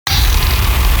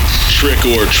Trick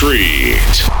or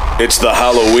Treat. It's the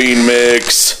Halloween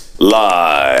Mix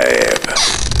live.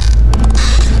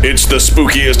 It's the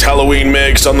spookiest Halloween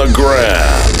mix on the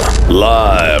gram.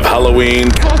 Live Halloween.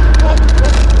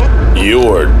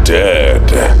 You're dead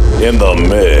in the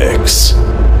mix.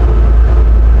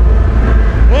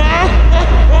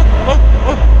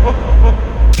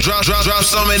 Drop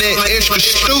some of that extra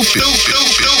stupid.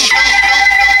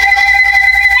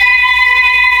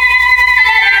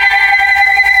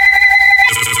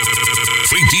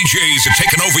 Fleet DJs are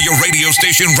taking over your radio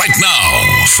station right now.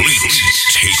 Fleet,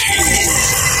 take over.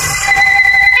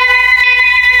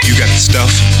 You got the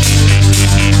stuff.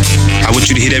 I want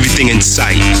you to hit everything in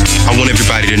sight. I want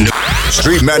everybody to know.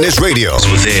 Street Madness Radio.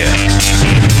 We're there.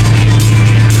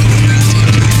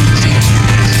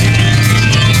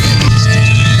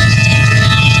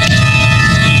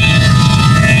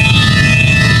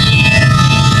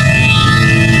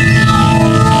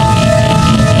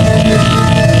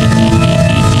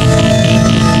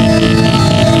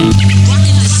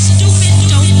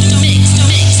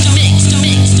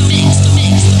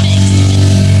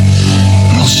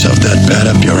 Shove that bat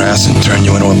up your ass and turn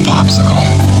you into a popsicle.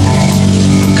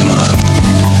 Come on.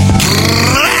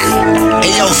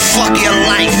 Hey yo, fuck your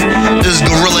life. This is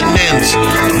Gorilla Nims,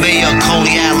 mayor of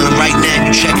Coney Island. Right now,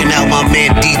 you checking out my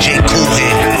man DJ Cool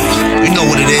Hand. You know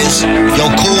what it is. Yo,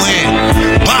 Cool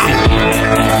Hand. Bam!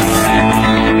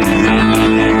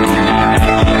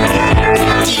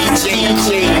 DJ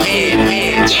Cool Hand,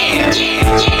 man. Yeah.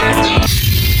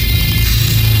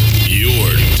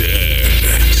 You're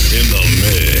dead in the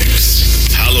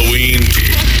mix. Halloween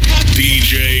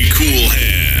DJ Cool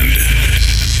Hand.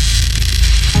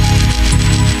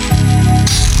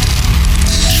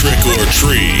 Trick or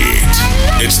Treat.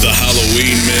 It's the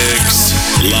Halloween Mix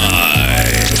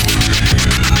live.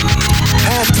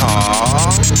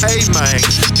 Hey man,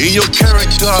 in your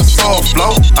character I soft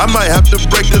blow. I might have to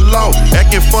break the law.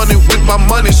 Acting funny with my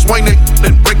money, swing that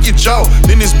and break your jaw.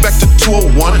 Then it's back to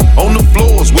 201 on the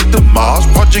floors with the Mars.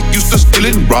 Project used to steal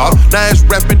and rob. Now it's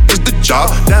rapping is the job.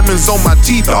 Diamonds on my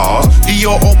T-Tars,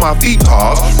 Dior on my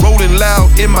V-Tars. Rolling loud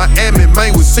in Miami,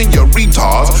 man, with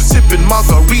senoritas. Sipping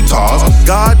margaritas.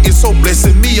 God is so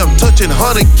blessing me. I'm touching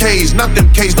 100Ks, not them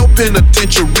Ks, no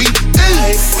penitentiary.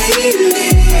 Life we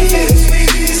live.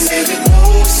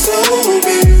 So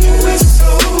beautiful,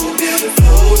 so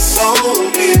beautiful, so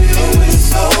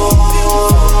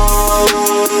beautiful.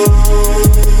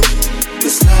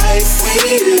 This life we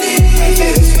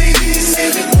live,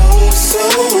 so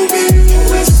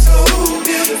beautiful,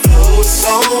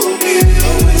 so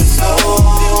beautiful, so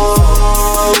beautiful.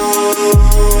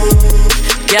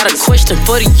 Got a question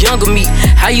for the younger me.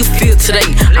 How you feel today?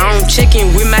 I don't check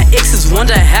in with my exes,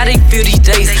 wonder how they feel these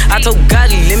days. I told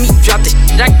God, let me drop this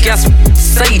shit, I got some to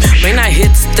say. Man, I here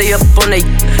to stay up on they,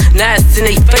 now it's in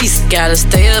they face. Gotta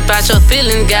stay up out your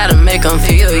feelings, gotta make them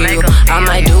feel you. I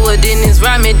might do it, then it's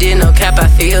right, me, then no cap, I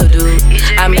feel, dude.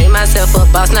 I made myself a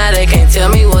boss, now they can't tell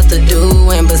me what to do.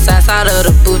 And besides all of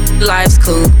the boot, life's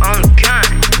cool.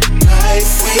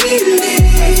 Life we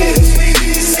live,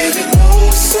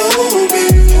 so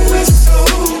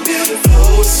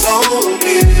beautiful, so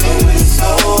beautiful,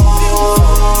 so beautiful.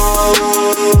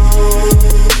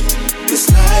 This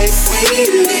life we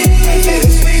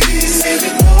live,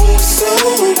 so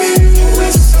beautiful,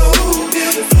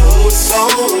 so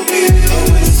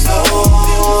beautiful, so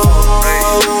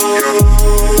beautiful.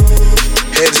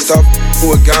 Had to stop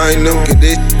with a guy in them, get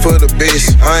this for the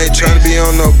best. I ain't tryna be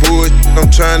on no bullshit, I'm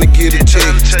tryna get a check.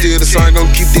 Still the sign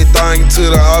gon' keep that thing to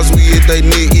the house, we hit they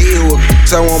neck.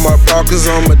 Yeah, I want my pockets,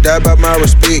 I'ma die by my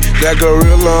respect. Got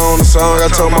Gorilla on the song, I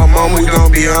told my mom we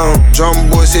gon' be on. Drummer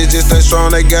boy said just stay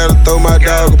strong, they gotta throw my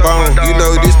dog a bone. You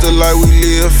know this the life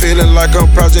we live, feeling like I'm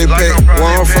Project Pack.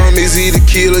 Where I'm from is either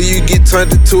kill or you get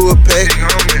turned into a pack.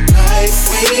 Life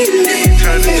we live,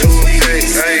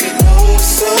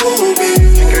 so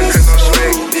beautiful,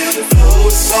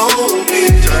 so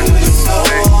beautiful.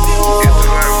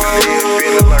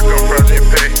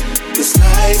 This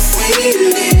life we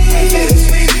live,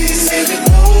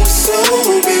 so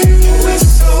beautiful,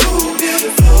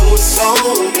 so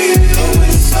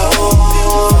beautiful, so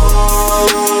beautiful.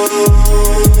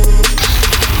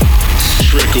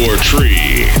 Trick or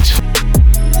Treat.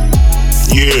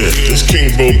 Yeah, this King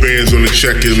Bo Band's on the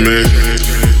check-in, man.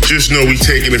 Just know we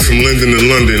taking it from London to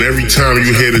London every time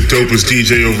you hear the dopest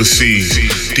DJ overseas.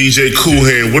 DJ Cool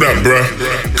Hand, what up, bruh?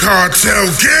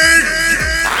 Cartel Gang!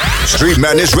 Street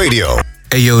Madness Radio.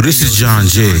 Hey yo, this is John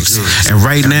Jiggs, and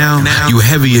right now, you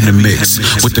heavy in the mix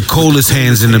with the coldest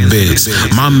hands in the biz.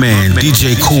 My man,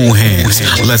 DJ Cool Hands.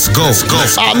 Let's go.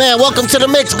 Oh man, welcome to the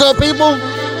mix, good people.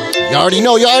 You already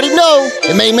know.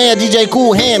 The main man, DJ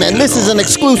Kool Hand, and this is an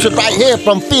exclusive right here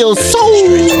from Feel Soul.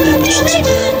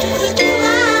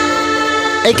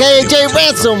 AKA Jay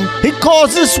Ransom. He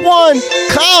calls this one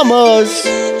Commas.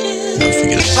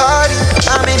 Party,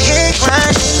 I'm in here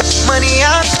grinding. Money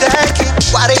I'm stacking.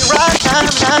 Why they rock?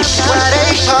 Why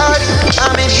they party?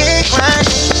 I'm in here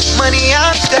grinding. Money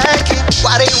I'm stacking.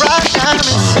 Why they rock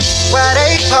diamonds? Why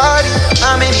they party?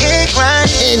 I'm in here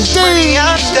grinding. Money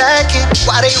I'm stacking.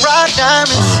 Why they rock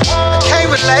diamonds? I can't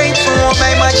relate to them,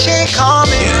 make my chick call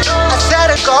me. I set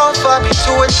a goal for me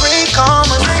 2 or 3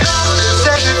 commas.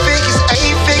 7 figures,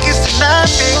 8 figures to 9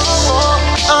 figures.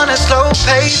 On a slow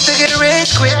pace to get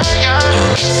rich quick.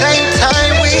 Same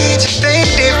time we just think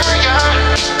different.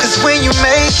 Cause when you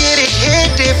make it, it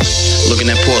hit different. Looking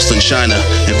at porcelain china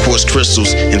and quartz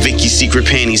crystals and Vicky's secret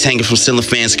panties hanging from ceiling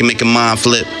fans can make a mind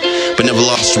flip. But never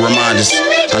lost to reminders.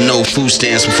 I know food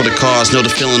stamps before the cars, know the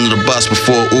feeling of the bus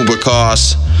before Uber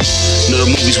cars. Know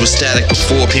the movies were static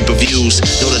before pay-per-views.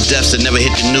 Know the deaths that never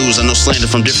hit the news. I know slander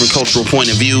from different cultural point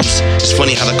of views. It's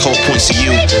funny how the cult points to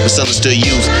you, but selling still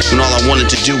used, when all I wanted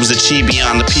to do was achieve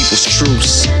beyond the people's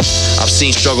truths. I've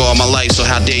seen struggle all my life, so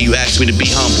how dare you ask me to be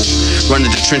humble? Running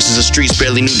the trenches of streets,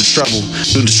 barely knew the trouble.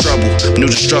 Knew the struggle, knew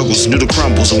the struggles, knew the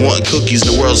crumbles. And wanting cookies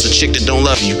in the world's a chick that don't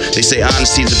love you. They say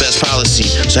honesty is the best policy,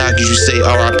 so how could you say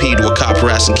R.I.P. to a cop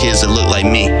harassing kids that look like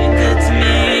me?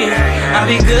 I'll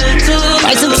be good too.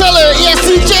 Tyson Teller,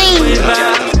 ESCG.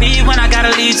 When I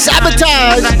gotta leave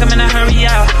Sabotage. Like I'm in a hurry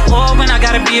out. Or when I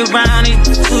gotta be around it,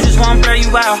 who just won't blur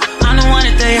you out. I'm the one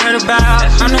that they heard about.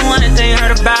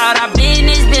 I've been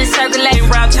circulating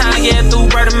around town, yeah,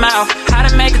 through word of mouth. How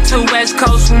to make it to West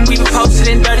Coast when we were posted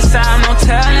in Dirty South. No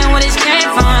telling where this came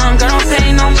from. Girl, don't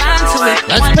pay no mind to it.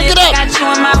 Let's pick it up. I got you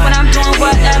in mind when I'm doing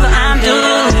whatever I'm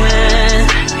doing.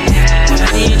 Wanna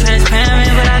be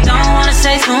transparent, but I don't wanna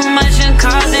say too much and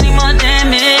cause any more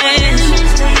damage.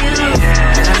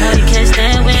 I know you can't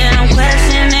stand when I'm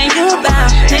questioning you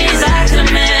about things I could've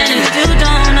managed. You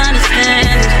don't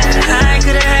understand. I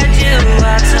could've had you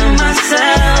out to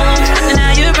myself, and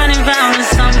now you're running around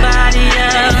with somebody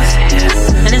else,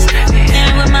 and it's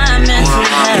with my mental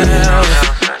health.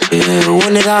 Yeah,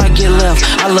 when did I get left?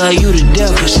 I love you to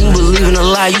death, but you believe in a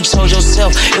lie you told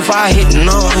yourself. If I hit and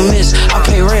I don't miss, I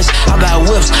pay rent, I buy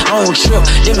whips, I don't trip.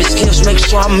 Them is gifts, make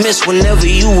sure I miss whenever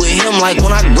you with him. Like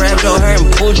when I grabbed your hair and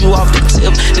pulled you off the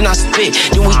tip, then I spit,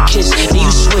 then we kiss, then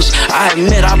you switch. I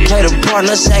admit I played a part,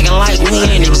 not acting like we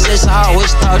ain't exist. I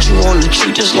always thought you wanted to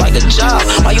treat just like a job.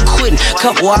 Why you quitting?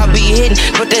 Couple I be hitting,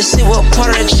 but that's it, what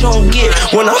part of that you don't get?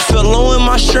 When I fell low in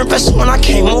my shrimp, that's when I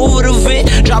came over the vent.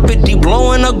 Drop it deep,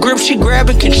 blowing a grip, she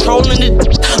grabbing, controlling it.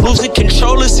 Losing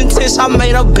control is intense, I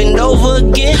made her bend over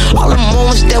again. All the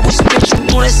moments that we spent, you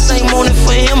do that same moment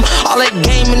for him. All that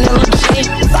game and that little change,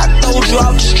 I told you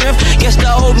out the strength. Guess the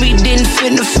old me didn't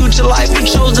fit in the future life you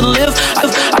chose to live.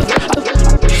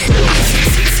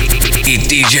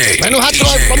 DJ. Brand new hot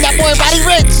joint from that boy Roddy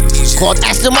Ricch, called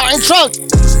Aston Martin Trunk.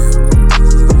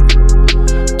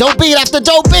 Dope beat after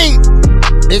dope beat.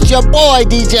 It's your boy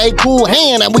DJ Kool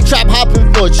Hand, and we trap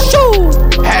hopping for shoo.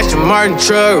 Aston Martin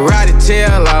truck, ride the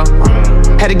tail out.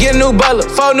 Had to get a new butler,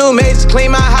 4 new maids,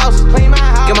 clean my house.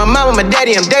 Get my mama, my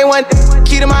daddy, I'm day one,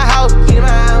 key to my house.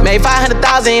 Made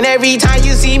 500,000 every time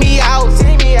you see me out.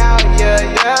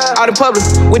 All the public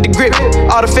with the grip,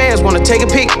 all the fans wanna take a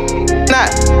pic.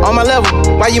 Not on my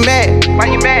level, why you mad?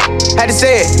 Had to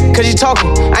say it, cause you talking,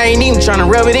 I ain't even tryna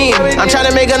rub it in. I'm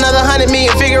tryna make another 100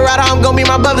 million, figure out how I'm gonna be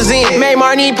my brothers in. Made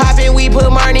Marnie poppin', we put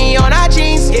Marnie on our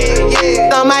jeans.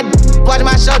 On my watch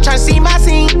my show, tryna see my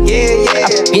scene.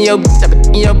 In your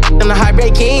I'm the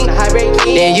heartbreak king.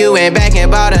 Then you went back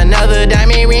and bought another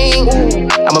diamond ring.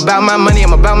 I'm about my money,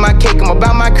 I'm about my cake, I'm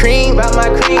about my cream.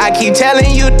 I keep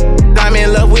telling you I'm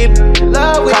in love with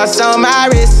cross on my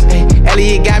wrist.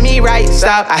 Elliot got me right,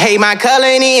 stop. I hate my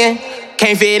coloring in.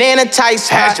 Can't fit in a tight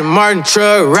spot. Aston Martin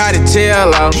truck, ride the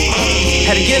tail out.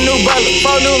 Had to get a new butler,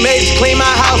 4 new maids, clean my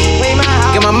house.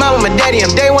 Get my mama, my daddy, I'm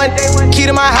day one, key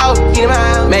to my house.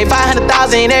 Made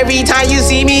 500,000 every time you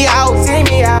see me out.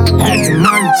 Aston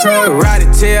Martin truck, ride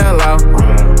the tail out.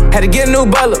 Had to get a new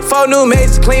butler, 4 new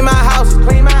maids, clean my house.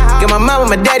 Get my mama,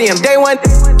 my daddy, I'm day one,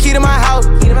 key to my house.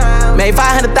 Made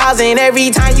 500,000 every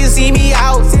time you see me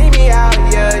out.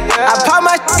 I pop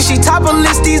my shit, she top a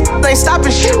list, these ain't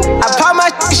stopping shit. I pop my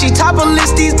shit, she top a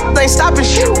list, these ain't stopping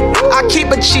shit. I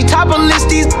keep it, she top a list,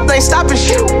 these ain't stopping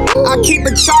shit. I keep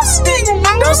it chopstick,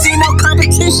 don't see no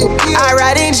competition. I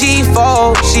ride in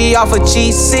G4, she off a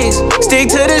G6. Stick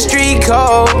to the street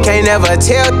code, can't never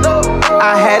tell.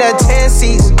 I had her 10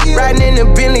 seats, riding in the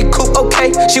Bentley coupe,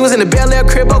 okay. She was in the Bel Air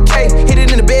crib, okay. Hit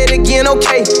it in the bed again,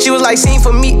 okay. She was like, scene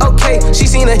for me, okay. She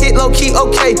seen a hit low key,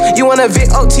 okay. You wanna Vic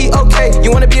OT, okay.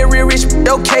 You wanna be a real rich,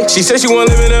 okay. She said she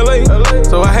wanna live in LA,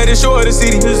 so I had to show her the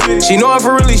city. She know I'm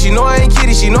for real, she know I ain't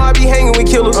kidding. She know I be hanging with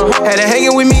killers. Had her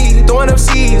hanging with me, throwing up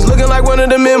seeds, looking like one of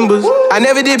the members. I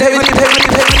never did pay.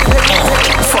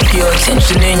 Fuck your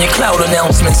attention and your cloud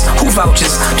announcements. Who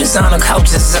vouches? Designer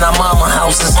couches in our mama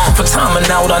houses. For timing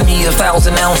out, I need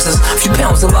 1,000 ounces. Few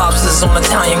pounds of lobsters on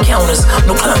Italian counters.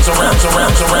 No clowns around.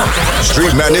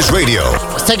 Street Madness Radio.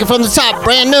 Let's take it from the top,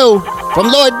 brand new,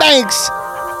 from Lloyd Banks.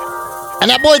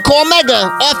 And that boy called Mega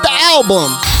off the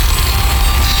album.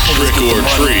 Trick or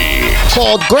treat.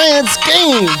 Called Grand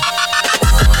Scheme.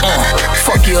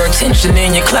 Fuck your attention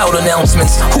and your cloud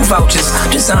announcements. Who vouches?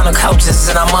 Designer couches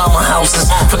in our mama houses.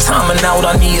 For timing out,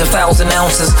 I need 1,000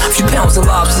 ounces. Few pounds of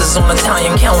lobsters on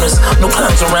Italian counters. No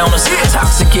clowns around us.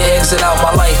 Toxic, yeah, exit out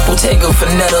my life. Bottega for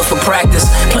Netta for practice.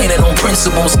 Playing it on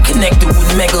principles. Connected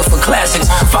with Mega for classics.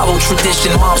 Follow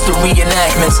tradition, monster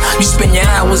reenactments. You spend your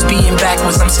hours being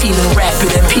backwards. I'm scheming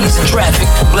rapid and peas in traffic.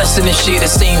 Blessing and share the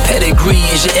same pedigree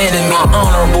as your enemy.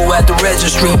 Honorable at the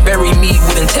registry. Bury me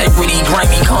with integrity.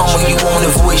 Grimy karma, you won't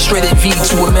avoid. Shredded V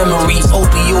to a memory.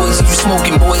 Opioids, you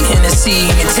smoking, boy, Hennessy.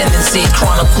 Your tendency,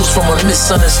 chronicles from a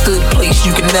misunderstood place.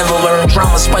 You can never learn.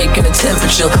 Drama spiking the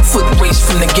temperature. Foot race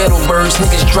from the ghetto birds.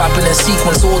 Niggas dropping in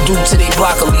sequence, all due to they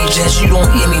block allegiance. You don't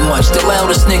hear me much. The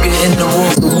loudest nigga in the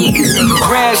room, the weakest nigga.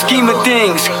 Grand scheme of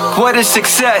things, what is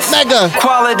success? Mega.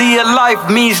 Quality of life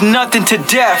means nothing to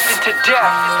death.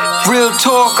 Real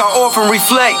talk, I often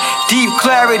reflect. Deep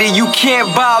clarity, you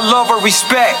can't buy love or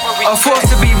respect. A force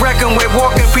to be reckoned with,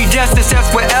 walking predestined, that's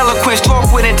with eloquence. Talk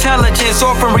with intelligence,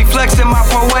 often reflects in my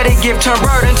poetic gift. Turn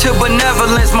burden to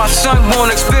benevolence. My son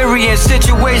won't experience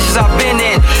situations I've been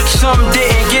in. Some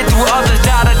didn't get through, others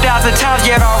died 1,000 times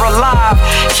yet are alive.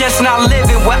 Just not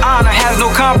living with honor, has no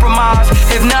compromise.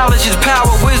 If knowledge is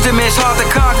power, wisdom is hard to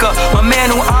conquer. A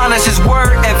man who honors his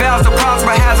word and vows to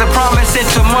prosper has a promise, and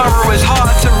tomorrow is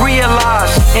hard to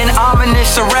realize. In ominous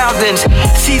surroundings,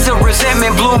 seeds of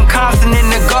resentment bloom constant in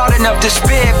the garden of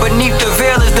despair. Beneath the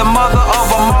veil is the mother of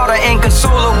a martyr,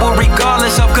 inconsolable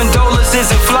regardless of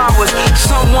condolences and flowers.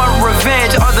 Some want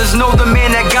revenge, others know the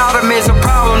man that got them is a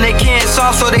problem they can't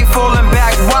solve, so they falling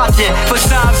back watching for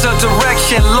signs of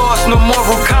direction. Lost, no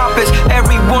moral compass.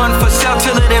 Everyone for self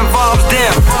till it involves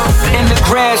them. In the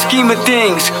grand scheme of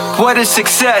things, what is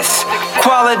success?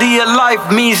 Quality of life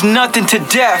means nothing to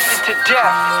death.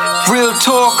 Real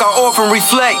talk, I often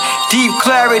reflect. Deep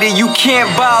clarity, you can't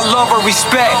buy love or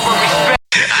respect.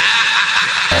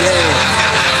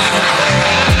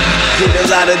 Hit a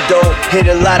lot of dope, hit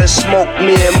a lot of smoke.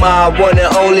 Me and my one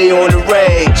and only on the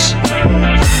rage.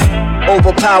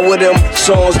 Overpower them,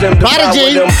 songs them,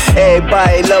 devour them.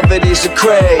 Everybody love it, it's a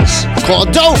craze.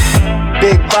 Called dope.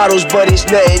 Big bottles, but it's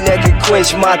nothing that can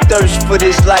quench my thirst for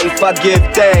this life. I give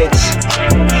thanks.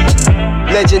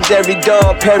 Legendary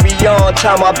Don Perignon,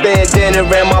 tie my bandana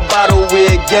around my bottle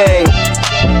with a gang.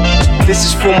 This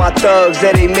is for my thugs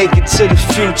that ain't make it to the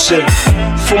future.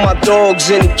 For my dogs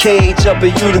in the cage up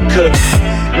in Utica.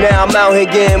 Now I'm out here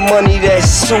getting money that's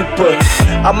super.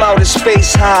 I'm out of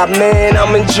space high, man,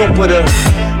 I'm in Jupiter.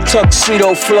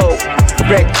 Tuxedo flow,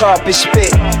 red carpet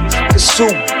spit, the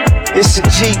soup. It's a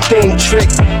G thing trick.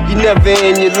 You never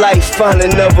in your life find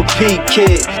another P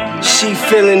kid. She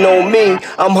feeling on me,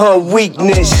 I'm her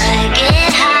weakness.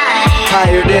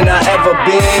 Higher than I ever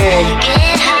been.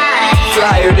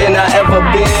 Flyer than I ever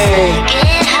been.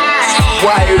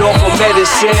 Wired off of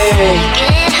medicine.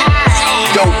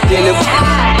 Dope in the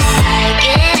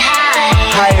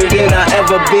higher than I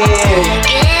ever been.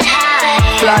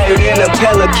 Flyer than a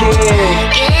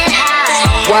pelican.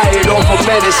 Wired off of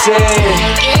medicine.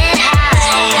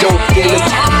 Dope in the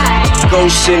go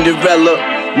Cinderella.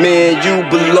 Man, you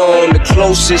belong the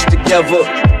closest together.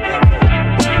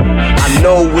 I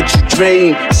know what you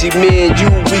dream. See, me and you,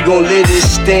 we gon' live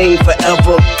this thing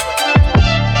forever.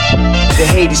 The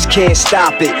haters can't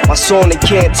stop it. My song, they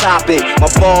can't top it. My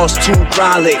bars too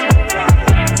brolic.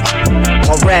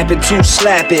 My rapping too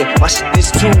slapping. My shit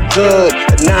is too good.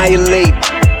 Annihilate.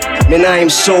 Man, I am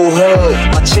so hurt.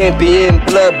 My champion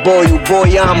blood boil.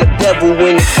 Boy, I'm a devil.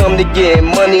 When it come to getting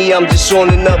money, I'm just on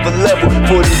another level.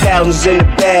 40,000's in the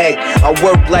bag. I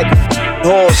work like a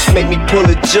horse. Make me pull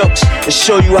the jokes and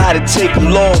show you how to take a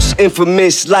loss.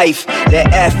 Infamous life,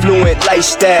 that affluent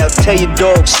lifestyle. Tell your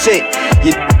dog sit.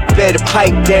 You better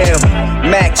pipe down.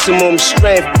 Maximum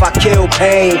strength, I kill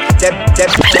pain. That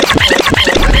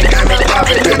got me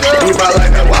poppin'.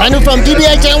 from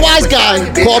DBH and Wise Guy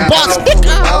called Boss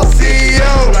Sticker. CEO,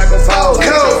 like a boss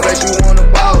nigga. Bet you want a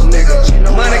boss nigga.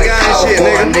 Money guy and shit,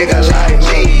 nigga like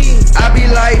me. I be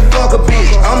like, fuck a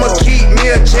bitch. I'ma keep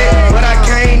me a check, but I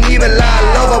can't even lie.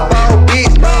 I love a ball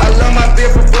bitch. I love my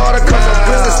bitch from Florida, cause her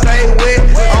pussy stay wet.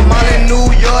 I'm all in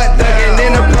New York, thuggin'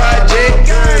 in the project.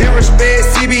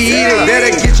 Disrespect, CBE, they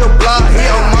better get your block hit.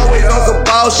 I'm always on some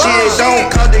ball shit. Don't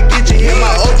come to get you here.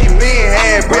 My OG been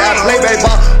had, bro. I play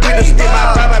baseball with the stick.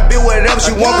 My pop, I build whatever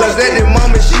she want, cause at the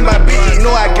moment she my bitch. You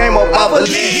know I came up off a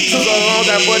lead. Took a long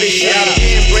time for this shit. I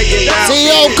been breaking down.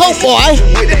 CEO Coke Boy,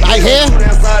 right here.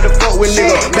 Fuck with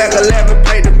nigga, back 11,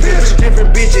 play the bitch.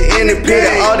 Different bitches in the pit,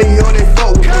 all they on it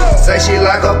fuck with me. Say she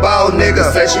like a ball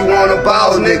nigga, say she want a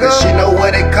ball nigga. She know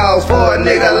what it calls for a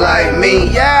nigga like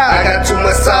me. Yeah, I got too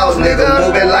much sauce, nigga,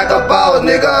 moving like a ball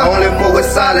nigga. Only move with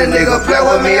solid nigga, play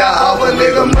with me, I offer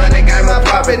nigga. Money got my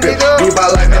profit nigga, we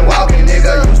ball like me walking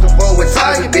nigga. Used to fuck with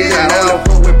Tiger bitch, now I'm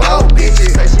fuck with ball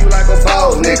bitches. Say she like a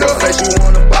ball nigga, say she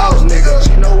want a boss nigga.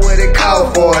 She know what it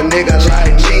calls for a nigga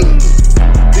like me.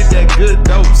 That good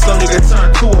dope, some nigga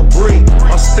turn to a brick.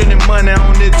 I'm spending money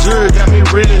on that jury, got me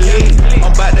really lit.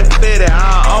 I'm about to fed it,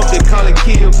 I off it, call it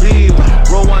Kill Bill.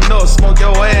 Roll one up, smoke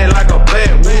your ass like a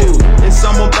backwood. It's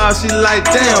something about she like,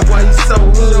 damn, why he so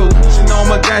real? She know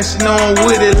my guy, she know I'm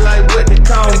with it, like what they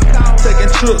call me.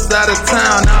 Taking trips out of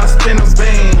town, now I spin a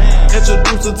band.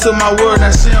 Introduce her to my world,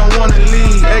 now she don't wanna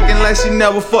leave. Acting like she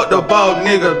never fucked a bald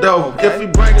nigga though. If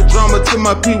you bring a drama to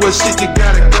my P, well shit, you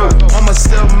gotta go. I'm a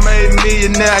self-made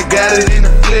millionaire, I got it in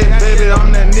the flesh, baby.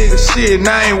 I'm that nigga shit, and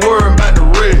I ain't worried about the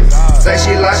rest. Say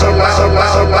she like I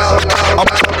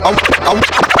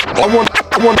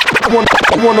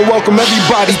wanna welcome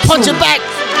everybody. Punch it back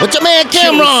with your man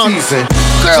Cameron.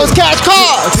 Girls Cash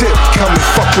Cars. Tip, come and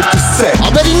fuck with the set.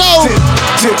 Already know.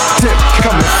 Tip,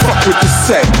 come and fuck with the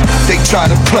set. They try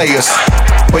to play us,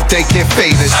 but they can't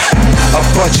fade us. A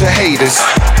bunch of haters,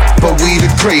 but we the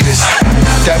greatest.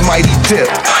 That mighty dip.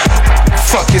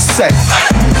 Fuck your set.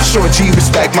 Short G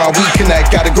respect my we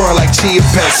connect. Got a girl like Chia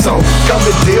Pet, so come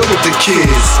and deal with the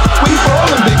kids. We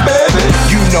ballin', big baby.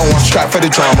 You know I'm strapped for the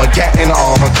drama. Gat in the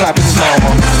armor, clapping his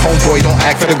mama. Homeboy don't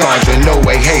act for the ganja. No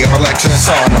way, hey, I'm relaxing and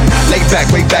sauna. Lay back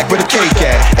where the cake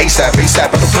at. ASAP,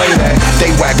 on the play that.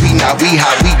 They whack, we not, we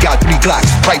hot. We got 3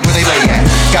 Glocks right where they lay at.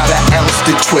 Got an ounce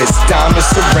to twist. Diamonds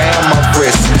around my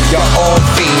wrist. Y'all all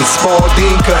fiends. Small D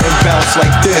couldn't bounce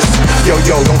like this. Yo,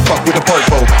 don't fuck with the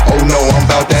popo. Oh no, I'm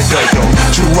about that dodo.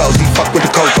 Jewels, he fuck with the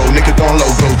cocoa. Nigga don't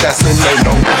logo, that's a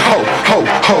no-no. Ho,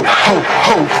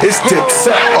 it's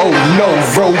Dipset. Oh no,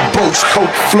 rowboats,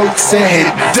 coke floats and hit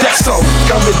that. So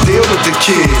come and deal with the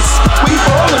kids. We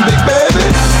ballin', big baby.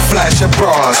 Flash your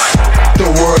bras, the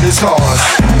world is ours.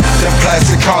 Them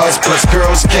plastic cars plus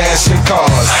girls, cash and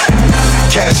cars.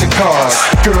 Cash and cars,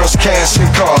 girls, cash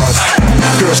and cars.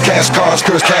 Girls, cash cars,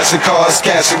 girls, cash and cars.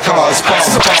 Cash and cars.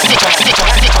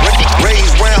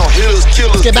 Raise round, hitters,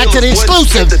 killers. Let's get back to the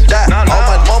exclusive.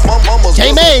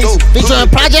 K-Maze featuring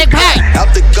Project Pat.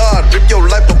 Out the guard, rip your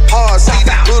life apart. See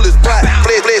the bullets fly,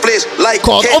 flesh like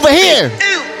called Over Here.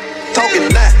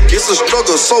 Talking that, it's a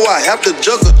struggle, so I have to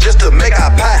juggle just to make our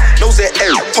pie. Knows that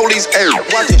air, police air,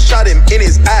 watching shot him in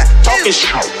his eye. Talking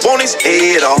shit, want his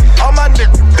head off, all my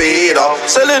niggas bed off.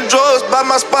 Selling drugs by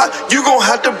my spot, you gon'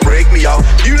 have to break me off.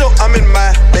 You know I'm in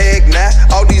my bag now,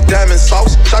 all these diamond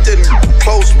sauce. Shot to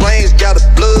close range, got a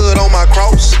blood on my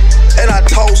cross. And I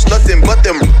toss nothing but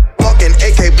them fucking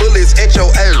AK bullets at your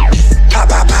air.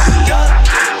 Pop, pop, pop.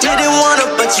 Didn't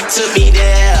wanna, but you took me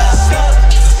there.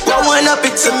 Blowing up,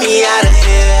 it took me out of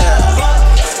here.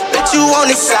 Bet you on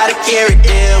this side of carry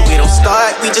deal. We don't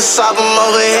start, we just solve them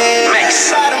over here.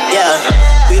 Yeah,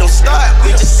 we don't start,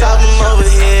 we just solve them over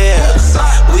here.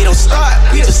 We don't start,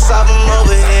 we just solve them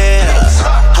over here.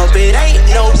 Hope it ain't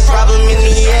no problem in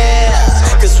the air.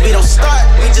 Cause we don't start,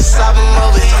 we just solve them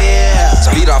over here.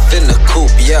 Speed off in the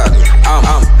coupe, yeah,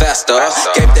 I'm faster.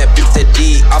 Gave that bitch the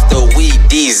D off the weed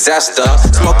disaster.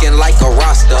 Smoking like a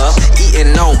roster,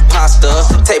 eating on pasta.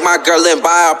 Take my girl and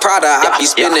buy a Prada, I be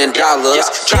spending dollars.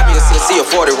 Try me to see a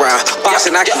 40 round,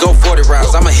 boxing I can go 40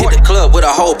 rounds. I'ma hit the club with a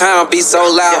whole pound, be so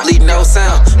loud, leave no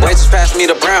sound. Wait, just pass me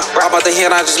the brown, how about the hand,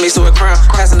 I just mix it with crown.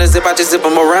 Passing the zip, I just zip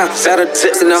them around. Better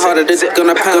tips in the heart of the zip,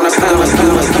 gonna pound.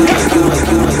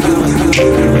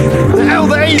 The L,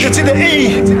 the A, the T, the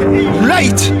E.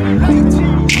 Late.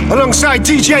 alongside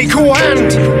DJ Cool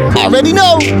Hand. Already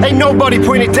know. Ain't nobody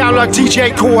putting it down like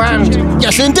DJ Cool Hand.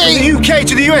 Yes, indeed. From the UK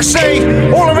to the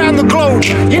USA, all around the globe.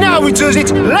 You know how he does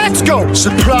it. Let's go.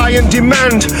 Supply and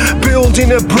demand,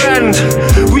 building a brand.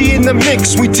 We in the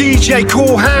mix with DJ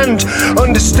Cool Hand.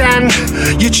 Understand?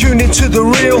 You tune into the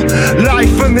real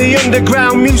life and the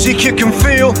underground music you can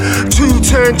feel. 2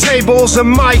 turntables, a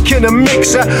mic and a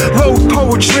mixer. Wrote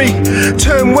poetry,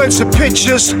 turn words to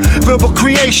pictures. Verbal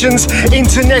creations,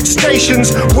 internet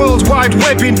stations, worldwide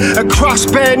webbing across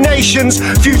bare nations.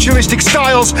 Futuristic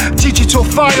styles, digital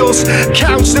files,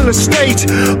 council estate,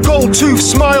 gold tooth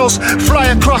smiles, fly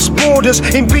across borders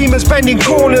in beamers bending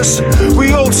corners.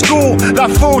 We old school,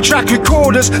 like 4-track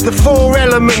recorders, the 4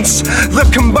 elements, the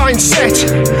combined set.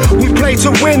 We play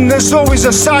to win, there's always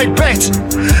a side bet.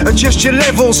 Adjust your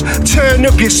levels, turn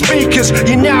up your speakers.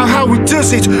 You know how he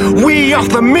does it, we off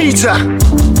the meter.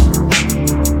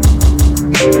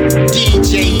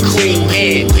 DJ Cool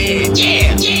Hand,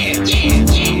 yeah.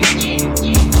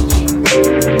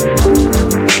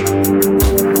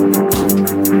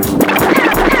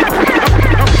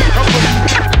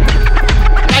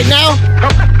 Right now,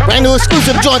 brand new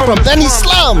exclusive joint from Benny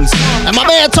Slums and my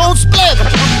man Tone Split.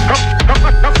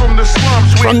 From the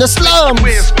slums.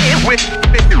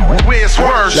 Where's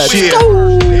worse? Let's Shit.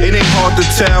 go. It ain't hard to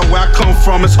tell where I come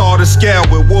from, it's hard to scale.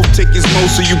 Where wolf tickets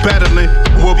most of you battling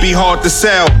will be hard to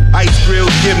sell. Ice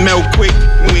grills get melt quick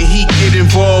when he get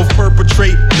involved.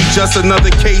 Perpetrate be just another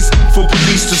case for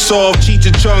police to solve. Cheech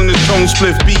and Chong, the Tone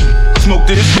Split beat. Smoke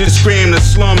this shit, scram the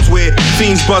slums where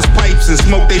fiends bust pipes and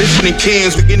smoke they shit in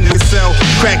cans. We getting to sell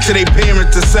crack to their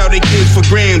parents to sell their kids for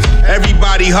grams.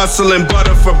 Everybody hustling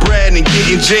butter for bread and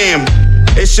getting jammed.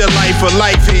 It's your life or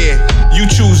life here. You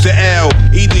choose the L.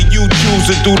 Either you choose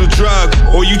to do the drug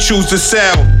or you choose to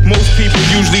sell. Most people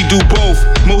usually do both.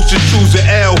 Most just choose the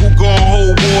L. Who gon'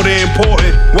 hold water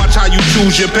important? Watch how you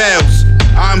choose your pals.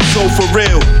 I'm so for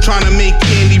real, trying to make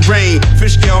candy rain.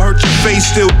 Fish scale hurt your face,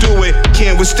 still do it.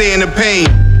 Can't withstand the pain.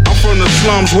 I'm from the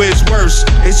slums where it's worse.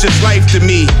 It's just life to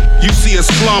me. You see a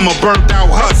slum, a burnt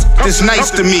out husk. It's nice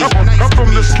to me. I'm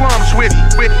from the slums with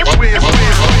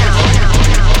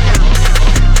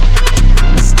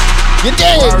You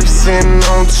did. Mary sitting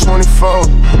on 24.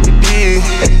 You did.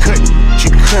 That cut,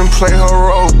 she couldn't play her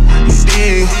role. You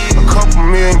did. A couple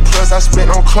million plus I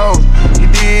spent on clothes. You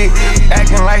did.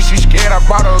 Acting like she scared, I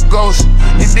bought her a ghost.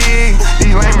 You did.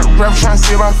 These lame rappers trying to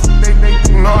see my they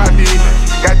you know I did.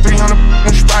 Got 300 in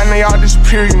the spot and they all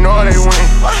disappear, you know they win.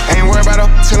 Ain't worried about her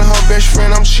telling her best friend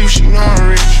I'm cheap, she know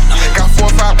I'm rich. Got 4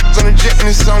 or 5 on the jet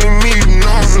and it's only me, you know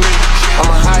I'm lit. I'm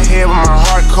a high head with my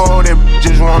heart cold, that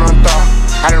just wanna thought.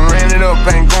 I done ran it up,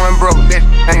 ain't going broke, that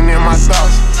ain't in my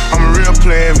thoughts. I'm a real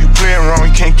player, if you play it wrong,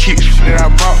 you can't keep the shit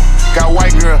I bought. Got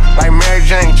white girl, like Mary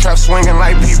Jane, trap swinging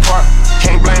like P Park.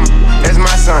 Can't blame him, that's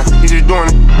my son, he just doing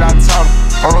it that I taught him.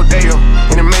 On Rodeo,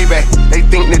 in the Maybach, they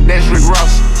think that that's Rick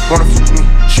Ross. Wanna f me,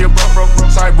 shit bro,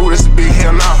 sorry boo, that's a big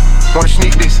hell now. Wanna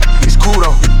sneak this, it's cool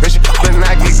though, that shit better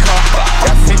not get caught.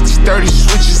 Got 50s, 30s,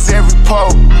 switches every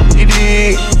pole. You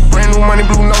did, brand new money,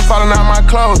 blue notes falling out my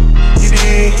clothes. You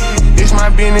did. It's my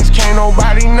business, can't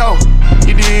nobody know.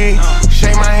 You dig?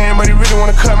 Shake my hand, but he really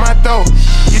wanna cut my throat.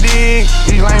 You dig?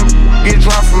 These lame get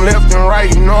dropped from left and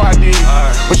right, you know I did.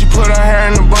 When she put her hair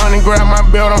in the bun and grab my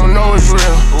belt, I'ma know it's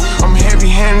real. I'm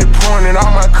heavy-handed pouring and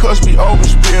all my cups be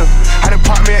overspilled. I done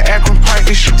popped me an Akron pipe,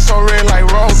 this shit so red like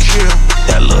roadkill.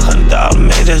 That little $100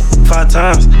 made that 5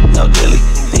 times, no dilly.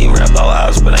 He ain't rap all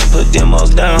hours, but ain't put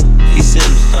demos down. He silly.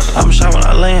 I'm shy when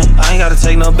I land, I ain't gotta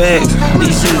take no bags.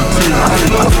 He silly.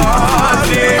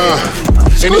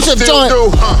 Exclusive joint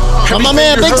from my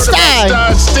man Big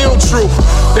Style. Still true.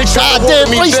 They try to hold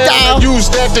me down and use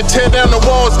that to tear down the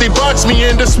walls they box me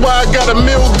in. That's why I got a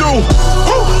mildew.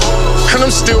 And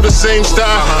I'm still the same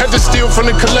style. Had to steal from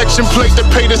the collection plate to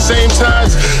pay the same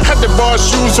ties. Had to borrow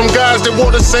shoes from guys that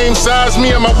wore the same size.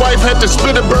 Me and my wife had to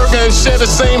split a burger and share the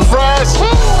same fries.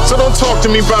 So don't talk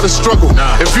to me about a struggle.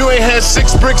 If you ain't had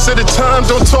 6 bricks at a time,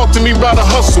 don't talk to me about a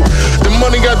hustle. The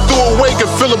money I threw away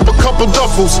could fill up a couple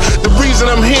duffels. The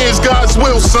reason I'm here is God's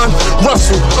will, son.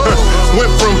 Russell.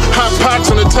 Went from hot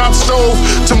pots on the top stove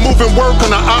to moving work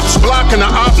on the ops block and the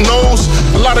op nose.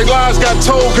 A lot of lies got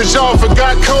told cause y'all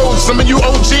forgot codes. Some of you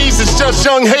OGs is just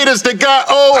young haters that got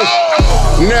old.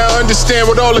 Now I understand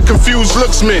what all the confused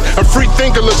looks meant. A free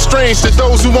thinker looks strange to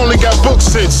those who only got book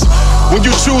sense. When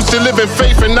you choose to live in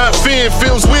faith and not fear, it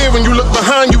feels weird when you look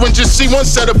behind you and just see one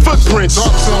set of footprints.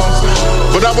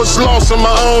 But I was lost on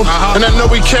my own, and I know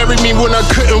he carried me when I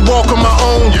couldn't walk on my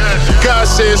own. God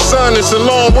said, son, it's a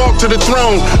long walk to the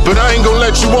throne, but I ain't gonna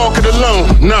let you walk it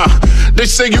alone. Nah. They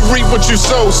say you reap what you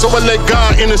sow, so I let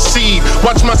God intercede.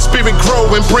 Watch my spirit grow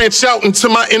and branch out into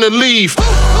my inner leaf.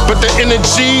 But the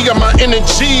energy of my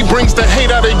energy brings the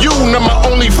hate out of you. Now my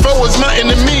only foe is my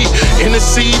enemy. Inner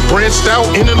seed branched out,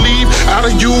 inner leaf. Out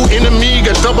of you, enemy.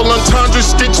 Got double entendre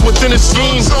stitched within a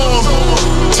scheme.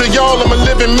 To y'all, I'm a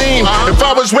living meme. If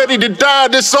I was ready to die,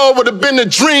 this all would have been a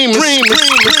dream.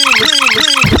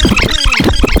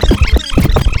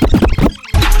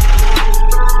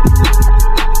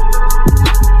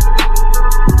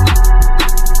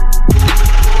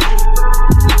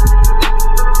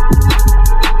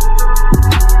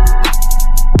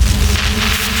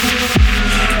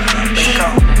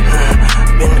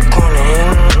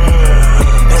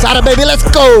 Sada, baby, let's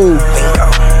go.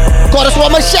 Chorus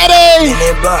one machete.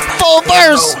 Full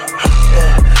verse.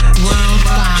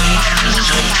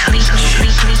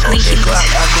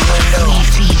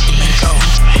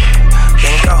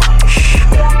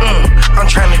 I'm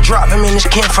trying to drop him in his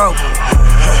kinfolk.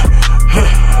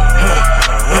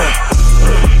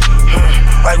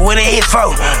 Like what it hit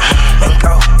for?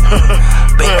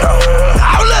 Bingo.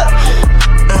 Hold up.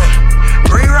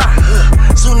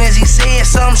 Re-rock. Soon as he said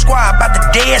something, squad about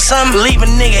to dead something. Leave a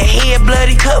nigga head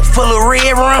bloody, cup full of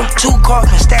red rum. 2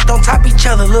 coffins stacked on top each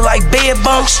other, look like bed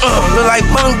bunks. Look like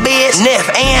bunk beds. Neff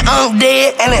and Unc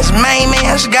dead, and his main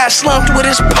man got slumped with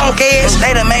his punk ass.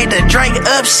 They done made the Drake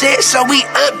upset, so we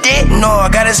up that. No, I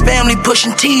got his family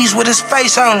pushing T's with his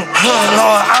face on it. No,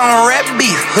 I don't rap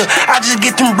beef. I just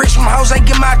get them bricks from hoes, I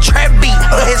get my trap beat.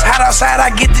 It's hot outside, I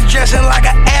get to dressing like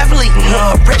an athlete.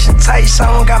 Pressure tight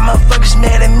song, got motherfuckers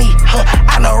mad at me.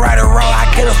 I know right or wrong, I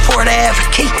can afford to have a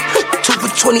key. 2 for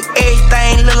 20,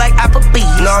 everything look like Applebee's.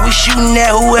 No, we shooting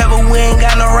at whoever, we ain't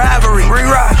got no rivalry.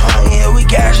 Re-rock, yeah, we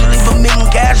casually, but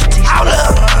making casualties. Hold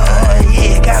up,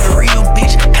 yeah, got a real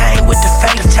bitch, came with the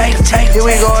fake. Here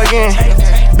we go again,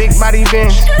 big body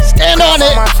bench. Stand on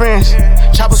it. My friends,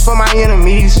 choppers for my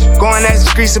enemies. Going as the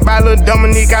streets about Lil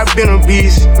Dominique, I've been a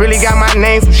beast. Really got my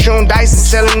name from shooting dice and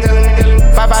selling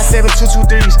 5x7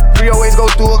 223s. 3 always go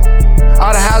through it.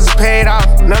 All the houses paid off.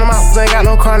 None of my hoes ain't got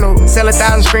no car note. Sell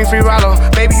 1,000 screen free Rollo.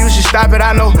 Baby, you should stop it.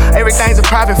 I know everything's a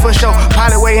profit for sure.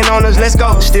 Pilot waiting on us, let's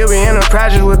go. Still be in a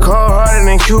project with cold harder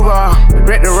than Cuba.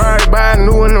 Regret the ride, buy a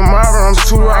new one tomorrow. I'm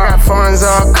too raw. I got foreigns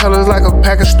all colors like a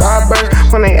pack of Starburst.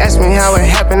 When they ask me how it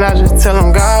happened, I just tell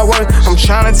them God works. I'm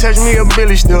trying to touch me a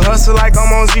billy, still hustle like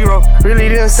I'm on zero. Really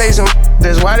didn't say some.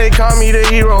 That's why they call me the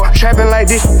hero. Trapping like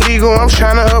this legal. I'm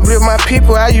trying to uplift my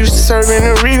people. I used to serve in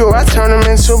the Regal. I turn them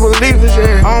into believers.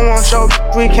 Yeah. I don't want your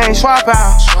we can't swap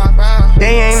out.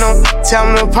 They ain't no tell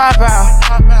them to pop out.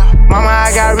 Mama,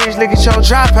 I got rich, look at your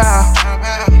drop out.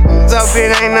 Up,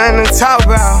 it ain't nothing to talk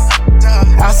about.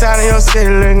 Outside of your city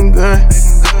looking good.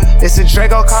 It's a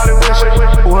Draco, call it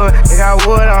wood. They got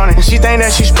wood on it. She think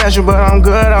that she special, but I'm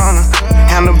good on her.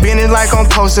 Handle business like I'm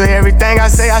poster. Everything I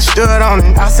say, I stood on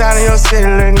it. Outside of your city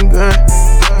looking good.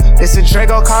 It's a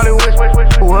Draco, call it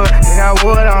wood. They got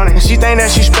wood on it. She think that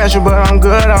she special, but I'm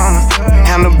good on her.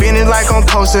 Handle business like I'm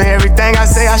poster. Everything I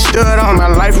say, I stood on. My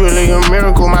life really a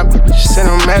miracle. My bitch said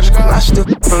I'm magical. I still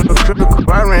from the critical.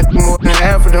 I ran through more than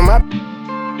half of them.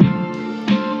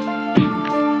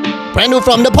 Brand new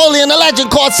from Napoleon, the legend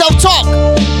called Self-Talk.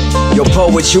 Yo, Poe,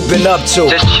 what you been up to?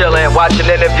 Just chillin', watching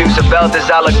interviews of elders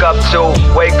I look up to.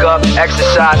 Wake up,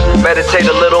 exercise, meditate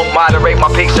a little, moderate my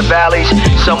peaks and valleys.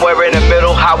 Somewhere in the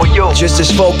middle, how are you? Just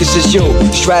as focused as you,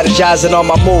 strategizing on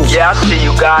my moves. Yeah, I see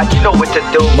you, God, you know what to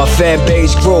do. My fan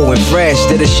base grew in France,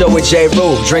 did a show with J.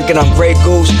 Rue. Drinking on Grey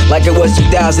Goose like it was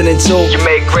 2002. You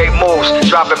made great moves,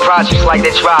 dropping projects like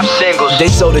they drop singles. They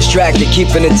so distracted,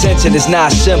 keeping attention is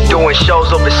not simple. Doing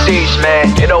shows overseas, man,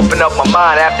 it opened up my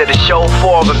mind. After the show,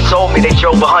 4 of them told me they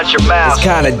drove 100 miles. It's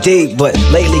kinda deep, but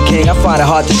lately, King, I find it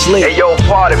hard to sleep. Hey, yo,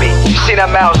 pardon me. You seen that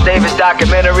Miles Davis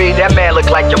documentary? That man look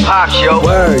like your pops, yo.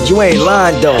 Word, you ain't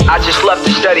lying, though. I just love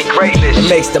to study greatness. It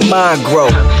makes the mind grow.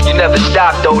 You never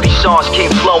stop, though. These songs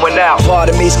keep flowing out. Part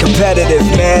of me's competitive,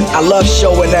 man. I love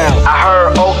showing out. I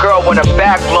heard old girl want her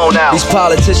back blown out. These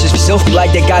politicians still feel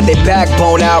like they got their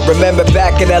backbone out. Remember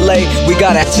back in LA, we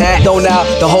got attacked, thrown out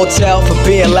the hotel for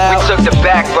being loud. We took the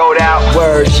back road out.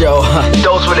 Word, yo.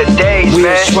 Those were the days, we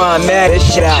man. Was trying mad this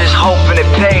shit out. Just hoping it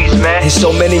pays, man. And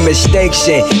so many mistakes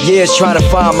and years trying to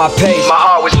find my pace. My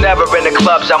heart was never in the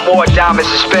clubs. I'm more diamonds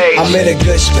and spades. I'm in a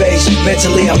good space.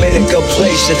 Mentally, I'm in a good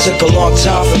place. It took a long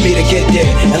time for me to get there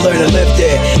and learn to live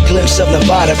there. Glimpse of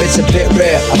Nevada, it's a bit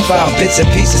rare. I found bits and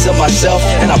pieces of myself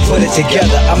and I put it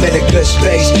together. I'm in a good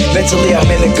space. Mentally, I'm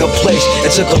in a good place.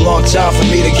 It took a long time for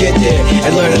me to get there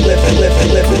and learn to live and live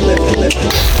and live and live and live.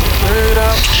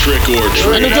 Trick or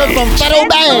treat. And it's just from Federal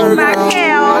Bang.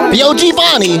 B.O.G.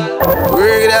 Bonnie.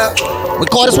 Rig it out. We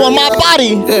call this one My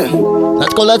Body. Yeah.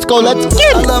 Let's go, let's go, let's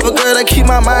get it. I love a girl that keep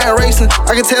my mind racing.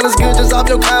 I can tell it's good just off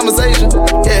your conversation.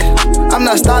 Yeah, I'm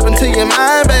not stopping till you're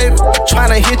mine, baby.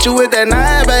 Tryna hit you with that 9,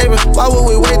 baby. Why would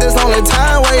we wait? There's only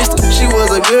time wasted. She was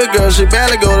a good girl, she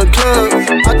barely go to club.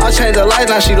 I changed her life,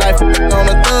 now she like on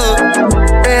the thug.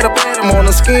 Bad up, I'm on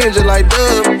the skin just like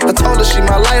Dub. I told her she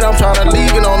my light, I'm tryna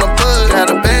leave it on the bud. Got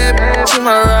a bad bitch in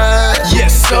my ride.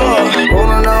 Yes, sir.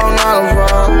 Rolling on a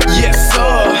rock. Yes, sir.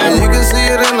 And you can see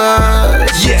it in her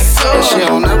eyes. Yes, sir. And she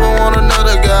don't never want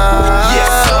another guy.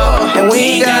 Yes, sir. And we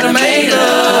ain't gotta make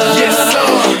love. Yes,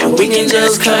 sir. And we can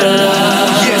just cut it up.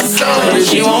 Yes, sir. But if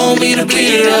she want me to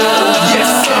beat it up,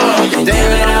 yes, sir.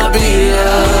 damn it, I'll beat it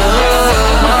up.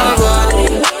 My body,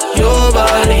 your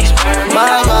body,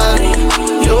 my body,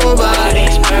 your body,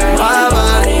 my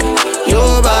body,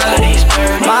 your body,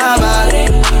 my body,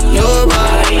 your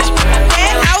body.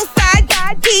 And outside,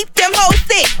 God keep them hoes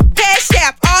sick. Cash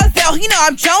app, all you know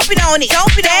I'm jumping on it.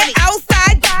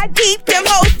 Outside, God keep them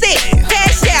hoes sick.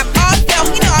 Cash app, all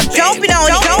you know I'm jumping on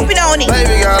it.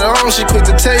 Baby got her on, she quick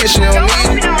to tell you she don't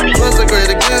need it. Plus a great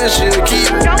again, she'll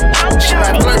keep it. She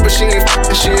might flirt, but she ain't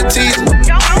f***ing, she a teaser. 3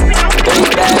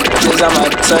 bad bitches on my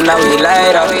so now we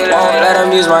later. Won't let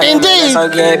him use my Indeed. I'm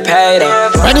getting paid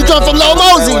up. Ready to from Lil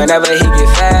Mosey. Whenever he get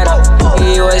fed up,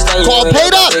 he always think Call you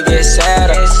paid up. to get set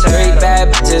up. 3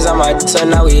 bad bitches on my so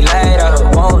now we later.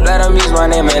 Won't let him use my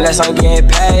name unless I'm getting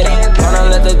paid up. Wanna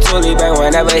let the toolie bang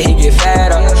whenever he get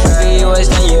fed up. He always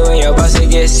think you and your boss to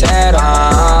get set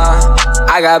up.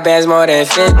 I got bands more than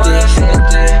 50.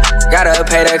 Gotta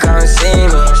pay to come see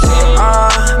me.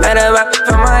 Met her back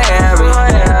from Miami.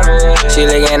 She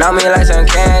licking on me like some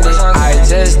candy. I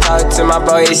just talked to my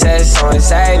bro, he said someone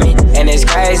save me. And it's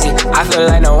crazy, I feel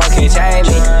like no one can change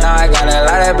me. Now I got a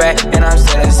lot of bread and I'm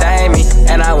still the same me.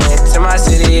 And I went to my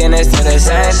city and it's still the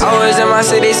same. Always in my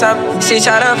city, she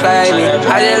try to play me.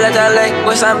 I just let that lick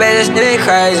with some bitches, it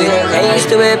crazy. And you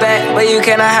stupid back, but you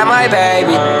cannot have my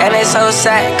baby. And it's so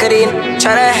sad, could he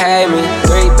try to hate me?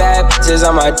 3 bad bitches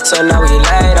on my so now we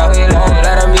later. Won't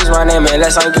let him use my name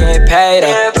unless I'm getting paid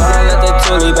up. Wanna let the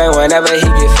toolie bang whenever he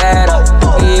get fed up.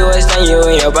 He always think you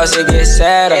and your boss to get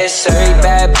set up. 3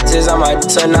 bad bitches on my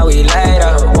so now we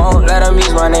later. Won't let him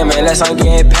use my name unless I'm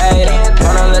getting paid up.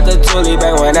 Wanna let the toolie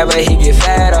bang whenever he get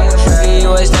fed up. He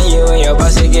always think you and your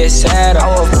boss to get set up. I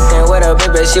was f***ing with a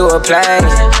bitch, but she was playing.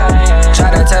 Try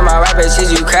to tell my rapper shit,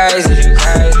 you crazy.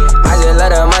 I just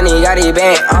let her money, got it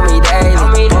bent on me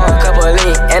daily. Pour a couple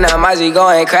lean and I'm actually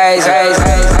going crazy.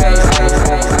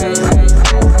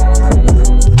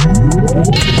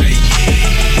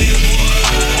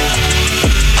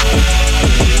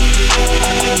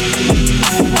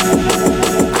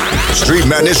 Street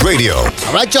Madness Radio.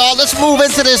 All right, y'all, let's move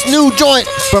into this new joint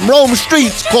from Rome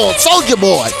Streets called Soulja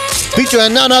Boy,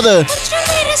 featuring none other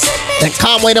than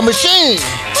Conway the Machine.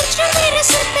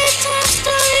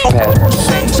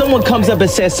 Someone comes up and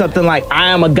says something like, I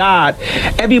am a god.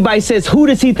 Everybody says, who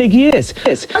does he think he is?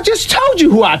 I just told you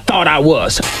who I thought I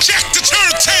was. Check the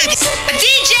turntable.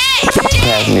 DJ!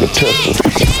 Pass me the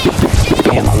pistol.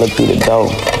 Damn, I look through the door.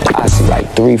 I see like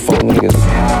 3-4 niggas.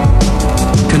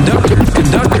 Conductor.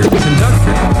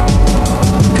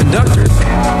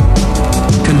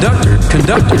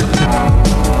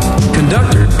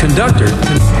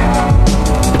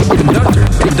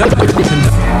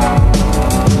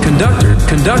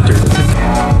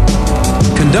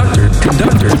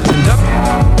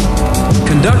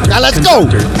 Now let's go.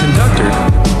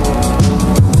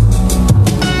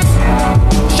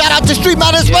 Shout out to Street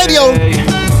Madness Radio.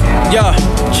 Yo,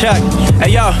 check.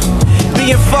 Hey, yo.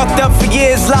 Being fucked up for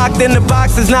years, locked in the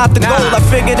box is not the goal. I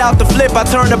figured out the flip, I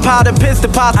turned the pot to piss, the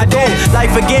pot to gold.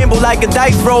 Life a gamble like a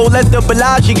dice roll, let the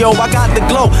Bellagio, I got the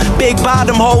glow. Big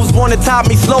bottom hoes wanna top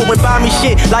me slow and buy me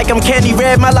shit like I'm Kenny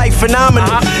Red, my life phenomenal.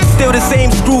 Still the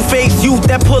same screw face youth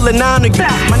that pullin' on you.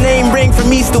 My name ring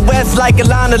from east to west like a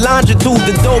line of longitude.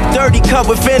 The dope dirty cut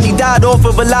with Fendi died off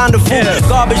of a line of food.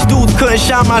 Garbage dudes couldn't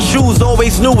shine my shoes,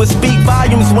 always knew it speak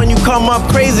volumes when you come up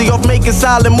crazy off making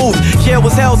solid moves. Yeah,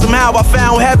 was hell somehow I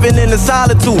found heaven in the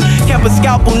solitude. Kept a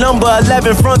scalpel number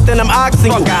 11 front, then I'm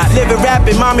oxing you. Living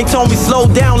rapid, mommy told me slow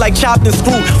down like chopped and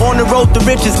screwed. On the road to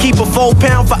riches, keep a 4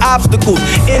 pound for obstacles.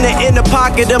 In the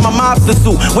pocket of my mobster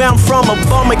suit. Where I'm from, a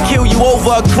bummer kill you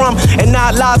over a crumb and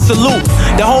not lot salute.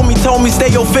 The homie told me stay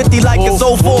your 50 like it's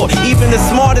 04. Even the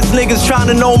smartest niggas trying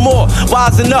to know more.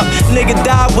 Wising up, nigga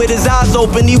died with his eyes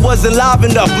open, he wasn't live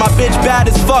enough. My bitch bad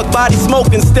as fuck, body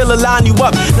smoking, still align you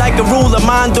up like a ruler.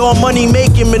 Mind on money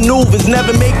making maneuver. maneuvers.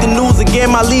 Never make the news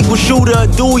again. My legal shooter, a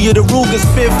do ya. The Ruger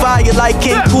spit fire like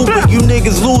King Cooper. You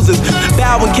niggas losers.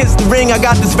 Bow and kiss the ring. I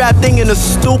got this rap thing in the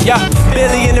stoop. Yeah,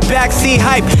 Billy in the backseat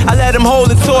hype. I let him hold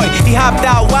the toy. He hopped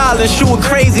out wild and shooting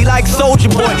crazy like Soldier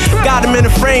Boy. Got him in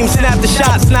the frame, snap the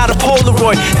shots, not a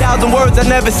Polaroid. 1,000 words I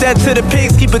never said to the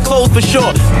pigs, keep it close for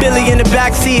sure. Billy in the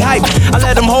backseat hype. I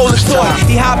let him hold the toy.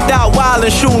 He hopped out wild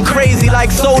and shooting crazy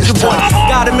like Soldier Boy.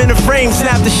 Got him in the frame,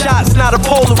 snap the shots, not a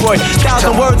Polaroid.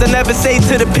 1,000 words I never say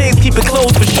to the pigs, keep it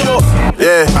close for sure.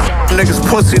 Yeah, niggas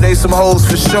pussy, they some hoes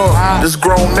for sure. This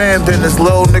grown man business,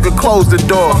 little nigga close the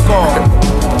door.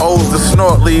 O's the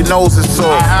snort, leave nose is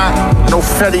sore. No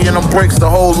Fetty in them bricks, the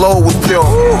whole load was pure.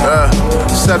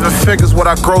 7 figures what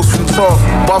I gross from talk.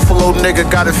 Buffalo nigga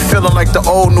got it feeling like the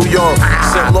old New York.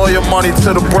 Sent lawyer money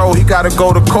to the bro, he gotta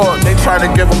go to court. They try to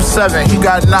give him 7, he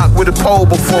got knocked with a pole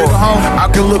before. I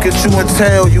can look at you and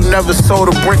tell you never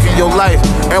sold a brick in your life.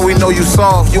 And we know you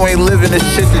soft, you ain't living the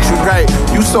shit that you write.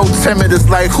 You so timid, it's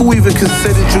like who even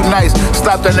considered you nice?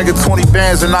 Stop that nigga 20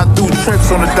 bands and I do trips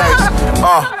on the dice.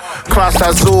 Class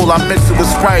Azul, I mix it with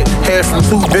Sprite. Hair from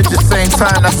 2 bitches, same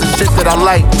time, that's the shit that I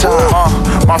like.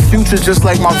 My future just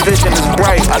like my vision is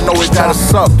bright. I know it gotta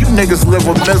suck, you niggas live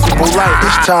a miserable life.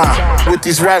 It's time. With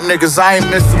these rap niggas, I ain't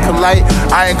Mr. Polite.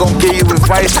 I ain't gon' give you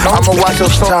advice. I'ma watch your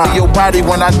talk to your body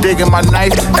when I dig in my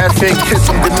knife. F and kiss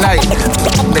him goodnight.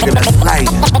 Nigga, that's light.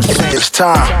 It's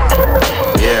time.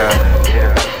 Yeah.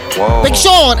 Whoa. Big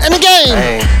Sean in the game.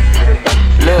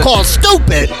 Hey. Called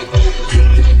Stupid.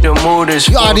 The mood is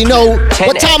you already know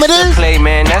what time it is. Play,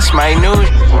 man, that's my news.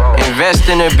 Invest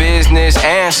in a business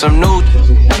and some new.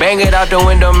 Bang it out the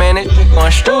window, man, it's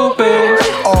on stupid.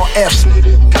 All F's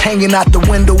hanging out the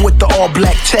window with the all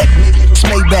black tech.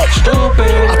 Maybach.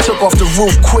 Stupid. I took off the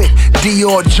roof quick.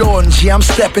 Dior Jordans, yeah, I'm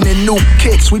stepping in new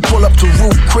kicks. We pull up to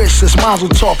roof Chris, it's Mazel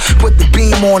Tov. Put the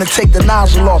beam on and take the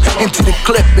nozzle off. Into the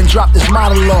clip and drop this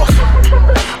model off.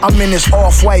 I'm in this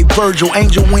off-white Virgil,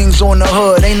 angel wings on the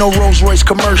hood. Ain't no Rolls Royce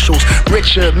commercials.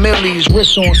 Richard Millie's,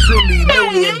 wrist on silly,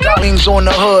 $1 million. Wings on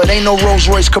the hood, ain't no Rolls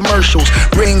Royce commercials.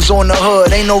 Rings on the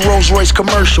hood, ain't no Rolls Royce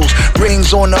commercials.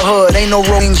 Rings on the hood, ain't no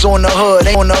rings on the hood.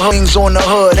 Ain't on the rings on the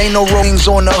hood, ain't no rings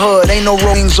on the hood. Ain't no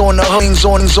rings on the hood, rings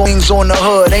on the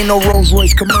hood. Ain't no Rolls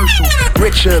Royce commercials.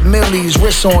 Richard Millie's,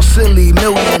 wrist on silly, $1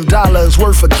 million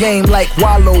worth of game like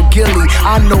Wallow Gilly.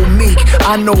 I know Meek,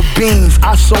 I know Beans,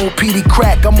 I sold PD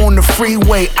crack. I'm on the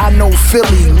freeway, I know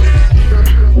Philly.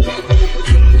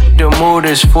 The mood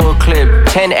is full clip.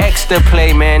 10x to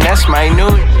play, man, that's my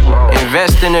new.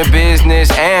 Invest in a business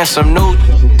and some new.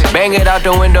 Bang it out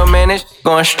the window, man, it's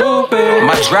going stupid.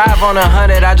 My drive on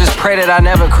 100, I just pray that I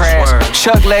never crash.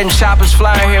 Chuck letting choppers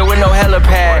fly here with no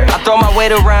helipad. I throw my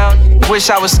weight around, wish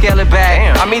I would scale it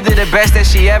back. I'm either the best that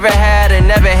she ever had or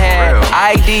never had.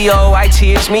 IDO,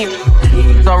 it's me.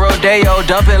 On Rodeo,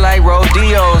 dump it like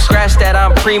Rodeo. Scratch that,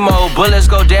 I'm primo. Bullets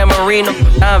go Dan Marino.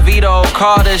 I'm Vito.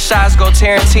 Call the shots, go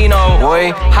Tarantino.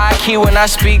 Boy, high key when I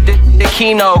speak the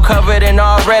keynote. Covered in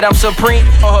all red, I'm supreme.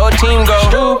 Whole team go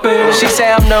stupid. She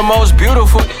say I'm the most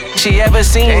beautiful she ever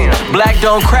seen. Black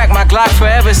don't crack, my Glock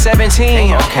forever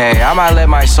 17. Okay, I might let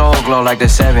my soul glow like the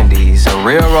 70s. A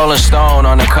real Rolling Stone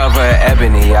on the cover of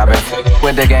Ebony. I've been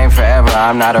with the game forever,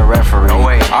 I'm not a referee. No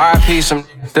way. RIP, some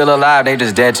still alive, they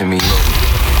just dead to me.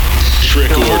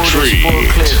 Trick or treat.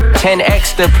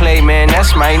 10x to play, man,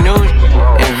 that's my new.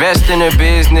 Invest in a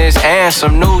business and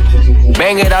some new.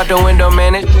 Bang it out the window,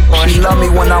 man. She loved me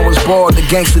when I was bored. The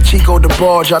gangster Chico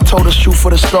DeBarge. I told her shoot for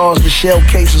the stars. The shell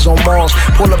cases on Mars.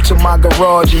 Pull up to my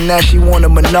garage and now she want a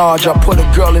menage. I put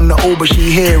a girl in the Uber,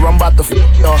 she here. I'm about to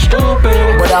y'all.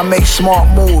 But I make smart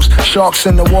moves. Sharks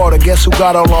in the water. Guess who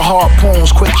got all the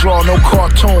harpoons? Quick draw, no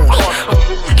cartoons.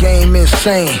 Game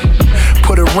insane.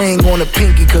 Put a ring on the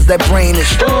pinky cause that brain is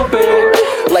stupid.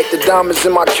 Like the diamonds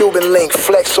in my Cuban link.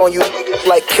 Flex on you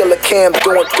like Killer Cam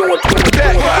doing.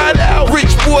 Back right out,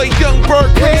 rich boy, young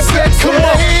Bird. Come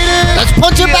on. Let's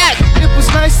punch it back. It was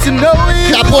nice to know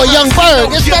you. That boy Young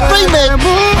Bird, it's that remix.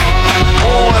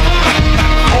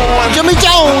 Jimmy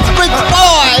Jones, Rich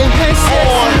Boy.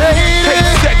 Hey,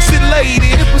 sexy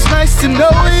lady. It was nice to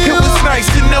know you. It was nice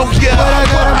to know ya. But I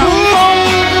gotta move on.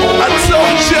 I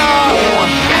told y'all.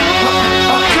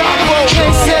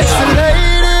 Hey, sexy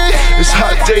lady. It's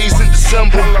hot days in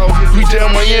December. We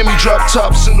down Miami, drop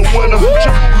tops in the winter.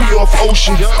 We off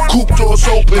ocean, coupe doors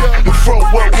open. In front,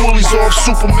 wet woolies off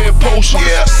Superman potion.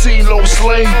 Seen Lois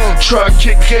Lane, try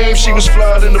kick game. She was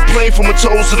flying in the plane from her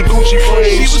toes to the Gucci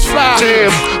frames.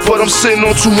 Damn, but I'm sitting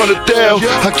on 200 down.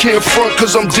 I can't front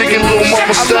cause I'm digging Lil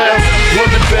Mama style.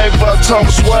 London bag by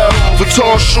Thomas Wild.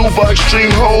 Vuitton shoe by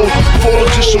Extreme Hole. Full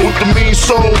edition with the mean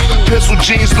soul. Pencil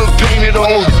jeans look painted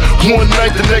on. One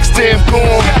night, the next day I'm gone.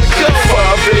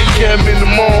 5 a.m. in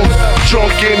the morning.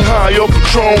 Drunk getting high on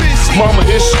Patron. Mama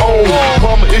is on.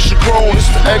 Mama is your grown. It's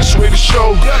the X-rated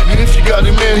show. And if you got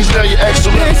him man, he's now your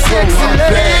excellent pro. I'm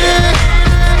bad.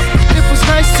 It was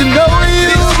nice to know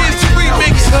you. This is the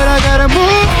remix, but I gotta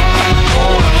move.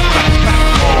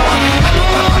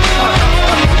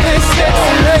 Hey,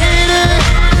 sexy lady.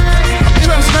 It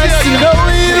was nice to know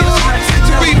you,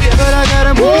 but I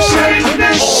gotta move.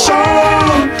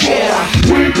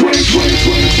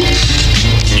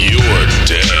 You're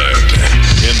dead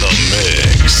in the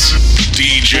mix.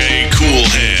 DJ Cool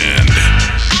Hand.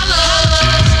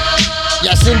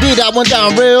 Yes, indeed, that went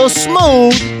down real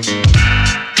smooth.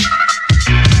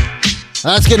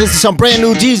 Let's get into some brand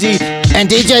new Jeezy and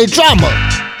DJ Drama.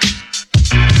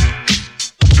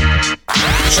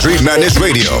 Street Madness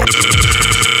Radio.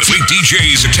 Fleet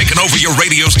DJs are taking over your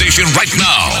radio station right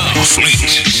now. Fleet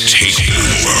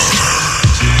Takeover.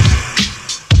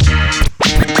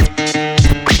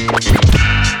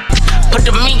 Put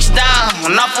the minks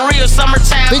down, not for real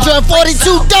summertime. Featuring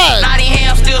 42 Done.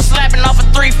 Nottingham still slapping off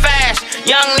of 3 fast.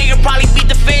 Young nigga probably beat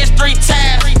the feds 3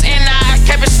 times. And I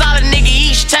kept it solid, nigga,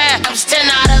 each time. I was 10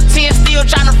 out of 10, still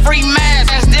trying to free mass.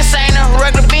 This ain't a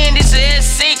regular bin, this is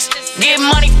S6. Get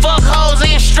money, fuck hoes,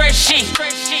 and stretch shit.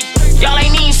 Y'all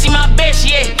ain't even see my best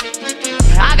yet.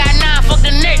 I got 9, fuck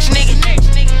the next nigga.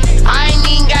 I ain't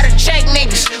even gotta check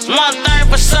niggas. 1/3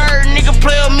 for certain, nigga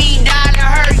play with me, died and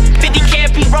hurt. 50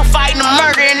 KP, bro, fighting a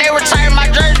murder, and they retired my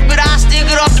jersey, but I still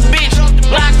get off the bench.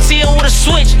 Block till with a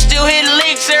switch, still hit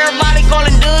licks. Everybody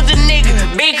calling dudes a nigga.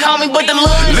 Big homie, but the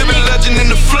love. Living legend in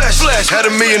the flesh. Had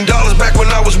 $1 million back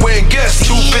when I was wearing Guess.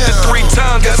 253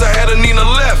 times, guess I had a Nina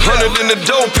left. 100 in the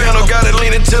dough panel, got it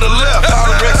leaning to the left.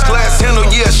 Pyrex glass handle,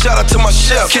 yeah, shout out to my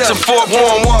chef. Kitchen fork,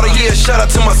 warm water, yeah, shout out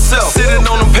to myself. Sitting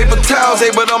on them paper towels,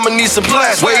 hey, but I'ma need some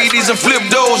blast. Wadies and flip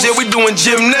those, yeah, we doing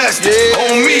gymnastics.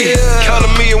 On me, count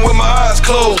a million with my eyes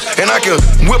closed. And I can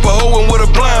whip a hoe in with a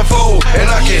blindfold. And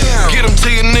I can get him to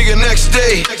your nigga next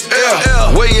day.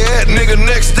 Yeah, where you at, nigga,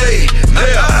 next day.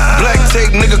 Yeah, black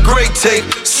tape, nigga, great tape.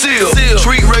 Seal,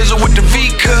 treat razor with the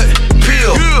V-cut.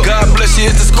 Peel, God bless you,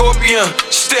 hit the scorpion.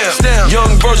 Stamp,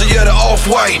 young version, yeah, the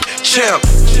off-white. Champ.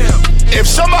 If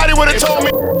somebody would've told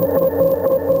me.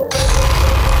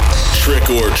 Trick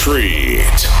or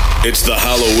treat. It's the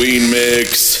Halloween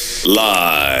Mix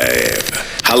live.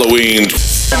 Halloween.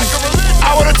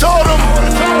 I would've told him.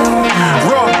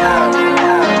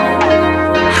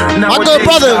 My good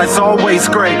brother. It's always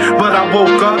great, but I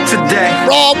woke up today.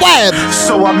 Raw Web.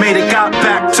 So I made it, got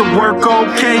back to work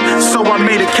okay. So I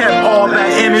made it, kept all that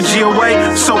energy away.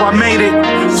 So I made it.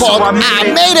 So I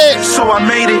made it. So I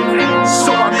made it.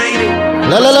 So I made it.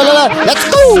 Let's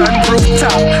go.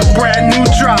 Rooftop, brand new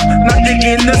drop. Not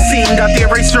digging the scene. Got the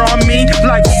eraser on me,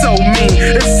 like so mean.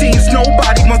 It seems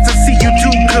nobody wants to see you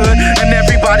do good, and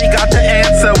everybody got the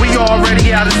answer. We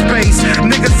already out of space.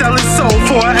 Niggas selling soul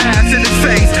for an ass in his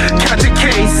face. Catch a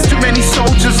case. Too many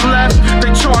soldiers left.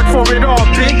 They charge for it all,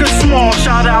 big or small.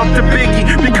 Shout out to Biggie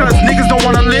because niggas don't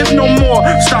wanna live no more.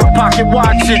 Stop pocket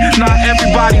watching. Not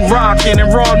everybody rocking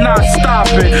and Raw not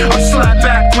stopping. I slap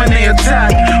back when they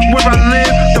attack. Where I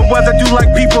live, the weather do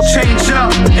like people change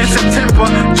up in September.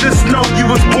 Just know you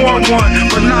was born one,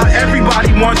 but not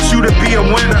everybody wants you to be a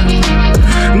winner.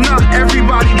 Not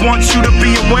everybody wants you to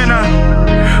be a winner.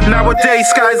 Nowadays,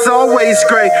 sky's always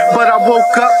gray, but I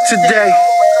woke up today.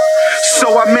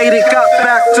 So I made it, got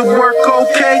back to work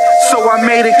okay. So I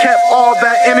made it, kept all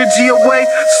that energy away.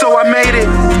 So I made it.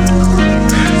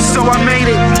 So I made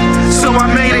it. So I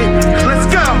made it. Let's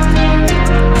go.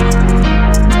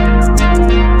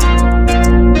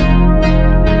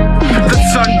 The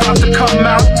sun about to come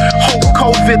out. Hope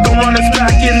COVID don't run us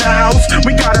back in the house.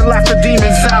 We gotta laugh the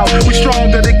demons out. We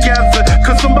stronger together.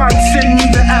 Cause somebody send me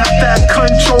the app that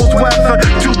controls weather.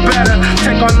 Do better,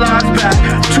 take our lives back.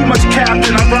 Too much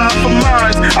capping, I ride for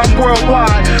mines. I'm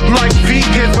worldwide, like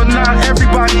vegan, but not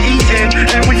everybody eating.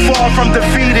 And we far from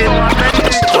defeated.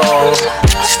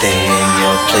 Stay in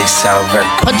your place I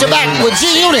recommend. Punch your back with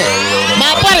G-Unit,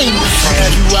 my buddy.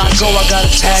 Everywhere I go, I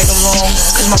gotta tag along.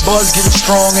 Cause my buzz getting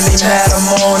strong and they mad I'm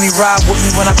on. They ride with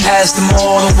me when I pass them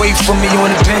all. And wait for me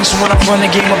on the bench when I run a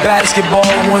game of basketball.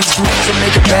 One scoop to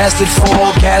make a bastard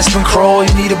fall. Gasp and crawl,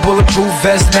 you need a bulletproof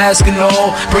vest, mask and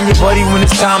all. Bring your buddy when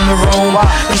it's time to roam.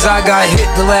 Cause I got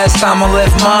hit the last time I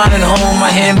left mine at home.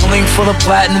 My hand blink full of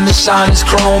platinum and shine is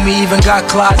chrome. He even got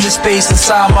closet space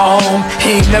inside my home.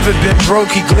 He ain't never been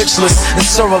broke, he glitchless and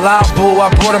so reliable. I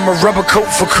brought him a rubber coat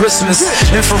for Christmas.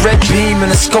 Infrared beam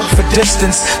and a scope for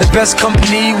distance. The best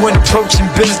company when approaching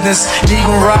business. And he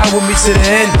gon' ride with me to the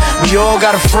end. We all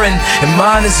got a friend, and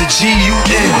mine is a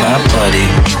G-U-N.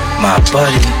 My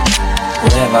buddy,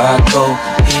 wherever I go,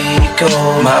 he go.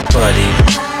 My buddy,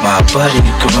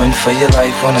 you can run for your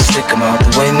life when I stick him out the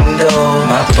window.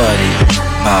 My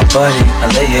buddy, I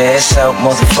lay your ass out,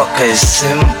 motherfucker, it's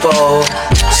simple.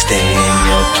 Stay in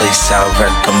your place, I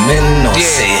recommend. Or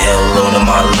say hello to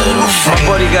my little friend.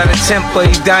 My buddy got a temper,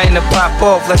 he dying to pop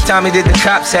off. Last time he did the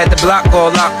cops, had the block all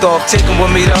locked off. Take him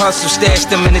with me to hustle, stashed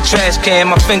him in the trash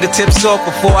can. My fingertips off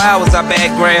for 4 hours, I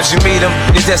bag grams. You meet him,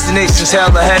 your destination's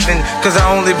hell or heaven. Cause I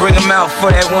only bring him out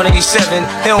for that 187.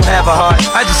 He don't have a heart,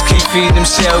 I just keep feeding him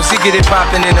shells. He get it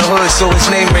poppin' in the hood, so his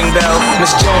name ring bell.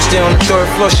 Miss Jones stay on the 3rd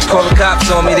floor, she called the cops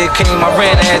on me. They came, I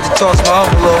ran, I had to toss my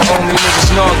other little homie.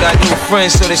 Niggas know I got new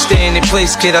friends, so they stay in their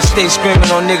place, kid. I stay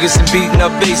screaming on niggas and beating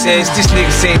up bass heads. These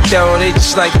niggas ain't thorough, they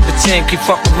just like to pretend. Keep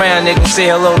fuck around, they gon' say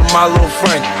hello to my little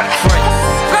friend.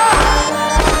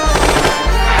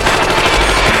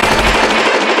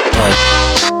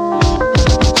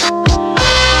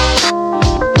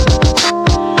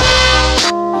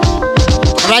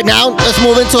 Right now, let's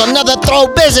move into another Throw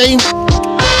Busy.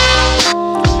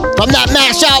 From that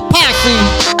Mash Out Posse,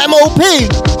 MOP.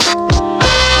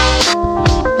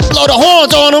 Blow the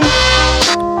horns on them.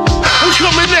 I'm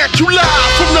coming at you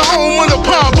live from the home of the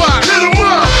Palm Box. Hit 'em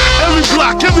up. Every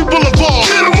block, every boulevard.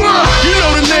 Hit 'em up. You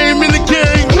know the name in the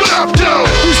game. What up, though?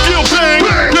 We still bang,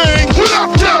 bang. What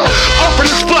up, though? Up in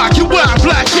this block, you wild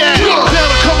black ass. Down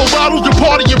a couple bottles, the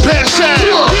party you pass out.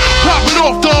 Popping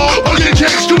off, dog. Oh, you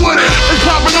can't do it. It's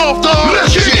popping off, dog.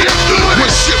 Let's get it. When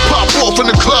shit pop off in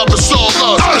the club, it's all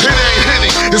us. It ain't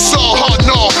Henny, it's all hard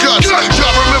and all guts.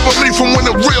 Y'all remember me from when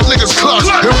the real niggas clutch.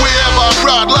 And wherever I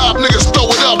ride live, niggas throw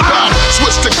it up.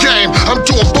 Switch the game, I'm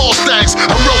doing ball stacks.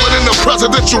 I'm rolling in the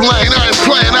presidential lane, I ain't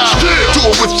playing out. Do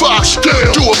it with Fox, do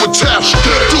it with Tap,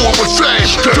 do it with Fame,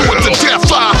 do it to death.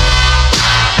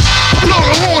 Blow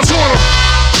the horns on them.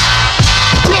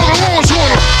 Blow the horns on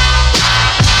them.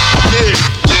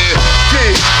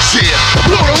 Yeah.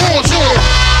 Blow the horns on them.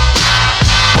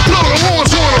 Blow the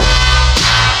horns on them.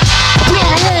 Blow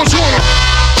the horns on them.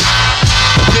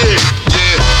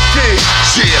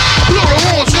 Yeah. Blow the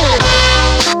horns on them.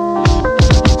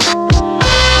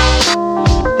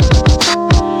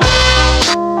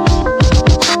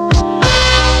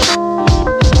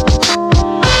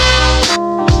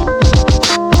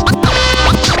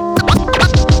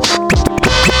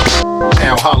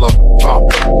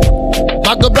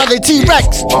 My good brother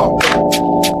T-Rex.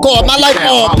 Called my life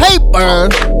on paper.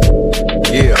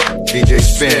 Yeah, DJ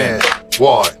Spin.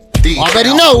 What?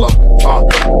 Already know.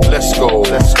 Let's go.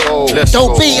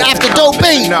 Dope B after Dope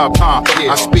B.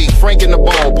 I speak Frank in the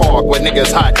ballpark where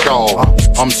niggas hot dog.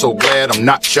 I'm so glad I'm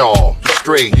not y'all.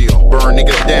 Straight, burn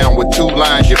niggas down with 2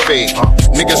 lines you fake.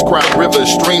 Niggas cry rivers,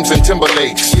 streams, and timber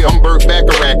lakes. I'm Burt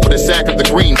Bacharach with a sack of the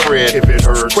green thread. If it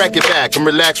hurts, crack it back and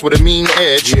relax with a mean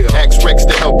edge. Ask Rex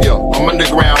to help you. I'm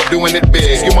underground doing it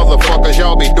big. You motherfuckers,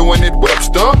 y'all be doing it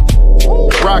Webster.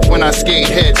 Rock when I skate,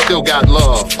 head still got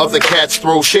love. Other cats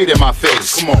throw shade in my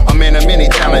face. Come on, I'm in a many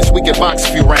talents, we can box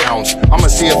a few rounds. I'ma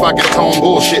see if I can tone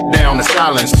bullshit down to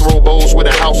silence. Throw bowls with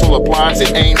a household appliance,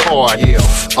 it ain't hard.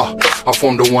 I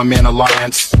formed a one-man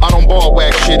alliance. I don't ball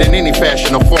whack shit in any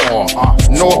fashion or form.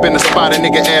 Know up in the spot, a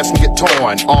nigga ass and get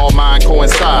torn. All mine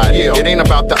coincide. It ain't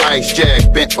about the ice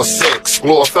jag, bent or six.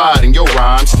 Glorified in your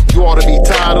rhymes. You ought to be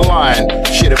tired of lying.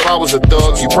 Shit, if I was a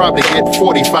thug, you probably get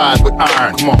 45 with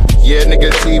iron. Come on. Yeah,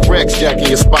 nigga, T-Rex jacking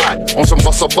your spot on some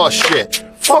bus shit.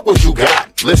 Fuck what you got.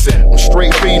 Listen, I'm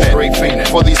straight fiendin'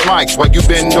 for these mics while you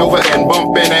bend over and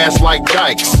bumpin' ass like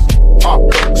dykes.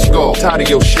 Let's go. Tired of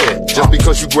your shit. Just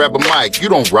because you grab a mic, you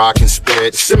don't rock and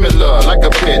spit. Similar like a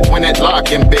pit when it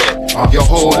lock in bed. Your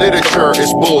whole literature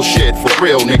is bullshit for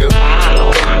real, nigga.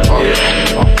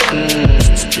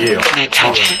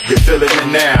 You feeling it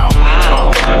now?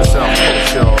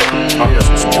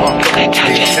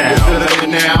 You feeling it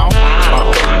now?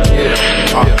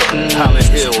 Holland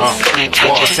hills.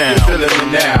 Town. You feeling me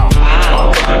now?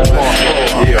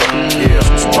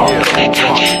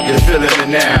 You feeling me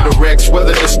now? The Rex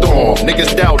weather the storm.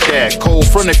 Niggas doubt that. Cold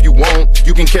front if you want.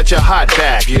 You can catch a hot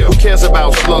back. Who cares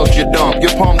about slugs you dump? You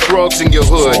pump drugs in your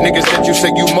hood. Niggas that you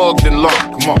say you mugged and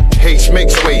lumped. Come on. Haste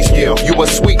makes waste. You a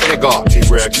sweet nigga.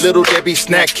 T-Rex. Little Debbie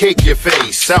snack cake your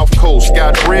face. South Coast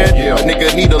got bread. A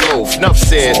nigga need a loaf. Nuff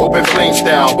said. Open flame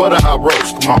style. Butter hot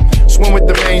roast. Come on. Swim with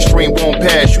the mainstream. Won't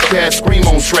pass. You can't scream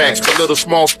on tracks. Put little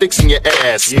small sticks in your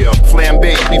ass.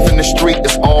 Flambe. Beef in the street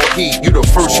is all heat. You the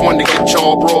first one to get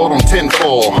y'all broad on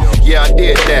 10-4. Yeah, I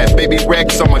did that. Baby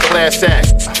Rex, I'm a class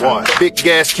act. Big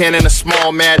gas can in a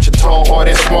small match. A tall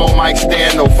hearted small mic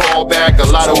stand. No fall back. A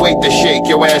lot of weight to shake.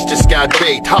 Your ass just got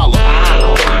baked. Holla.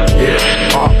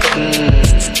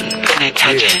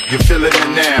 You feeling it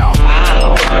now?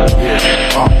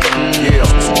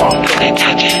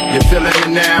 You feeling it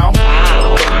now?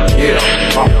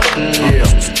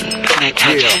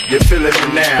 You feeling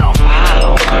it now?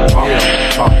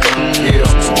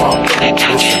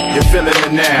 You feeling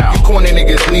it now? You corny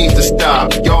niggas need to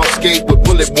stop. Y'all skate with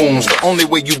bullet wounds. The only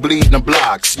way you bleed in the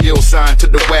blocks. Yield sign to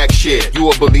the whack shit. You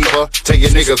a believer? Tell your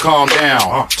nigga calm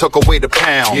down. Tuck away the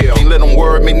pound. Ain't let him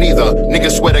word me neither.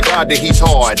 Niggas swear to God that he's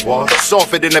hard.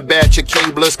 Softer than a batch of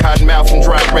Keeblers. Cotton mouth from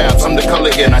dry raps. I'm the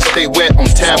color and I stay wet on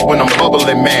tap when I'm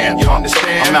bubbling, man. You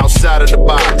understand? I'm outside of the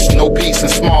box. No peace in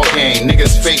small game.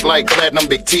 Niggas fake like platinum,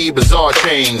 big T, bizarre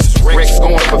chains. Rex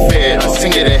going for fed. I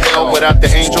sing it to hell without the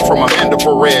angel from Amanda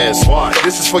Perez.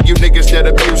 This is for you niggas that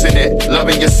abusing it.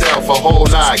 Loving yourself a whole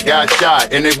lot. Got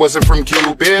shot and it wasn't from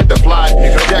Cupid. The plot,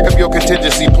 jack up your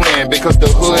contingency plan because the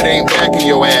hood ain't backing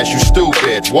your ass. You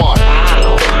stupid. What?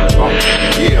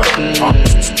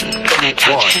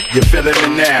 You feeling it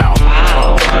now?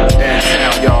 Hands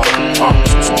down, y'all.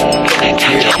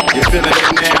 You feeling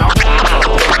it now?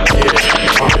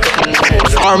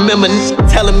 I remember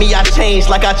telling me I changed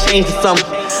like I changed to something.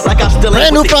 Like I still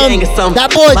ain't with the gang or something. That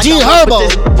boy like G Herbo.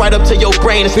 Right up to your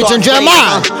brain and start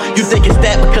Jeremiah. You think it's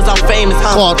that because I'm famous,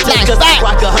 huh? Because I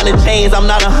rock 100 chains, I'm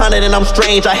not 100 and I'm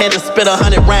strange. I had to spit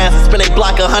 100 rhymes and spin a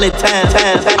block 100 times.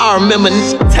 I remember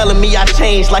telling me I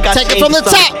changed like I changed from the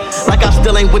top. Like I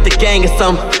still ain't with the gang or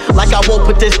something. Like I won't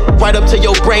put this right up to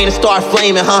your brain and start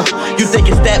flaming, huh? You think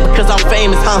it's that because I'm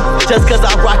famous, huh? Just cause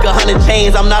I rock 100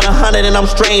 chains, I'm not 100 and I'm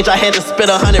strange. I had to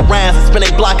spit 100 rhymes and spin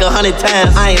a block 100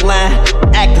 times. I ain't lying.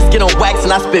 Actors get on wax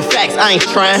and I spit facts. I ain't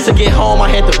trying to get home. I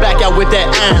had to back out with that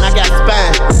iron. I got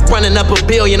spine. Running up $1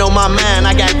 billion on my mind.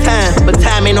 I got time, but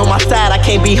time ain't on my side. I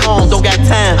can't be home. Don't got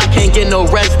time. I can't get no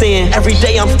rest in. Every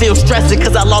day I'm still stressing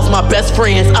cause I lost my best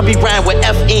friends. I be riding with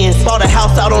FNs. Bought a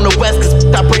house out on the west cause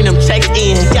I bring them checks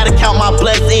in. Gotta count my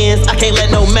blessings. I can't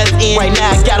let no mess in. Right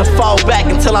now I gotta fall back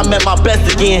until I'm at my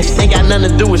best again. Ain't got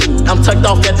nothing to do with I'm tucked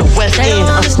off at the west end. They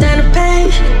don't understand the pain.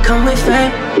 Come with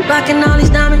fame. Rocking all these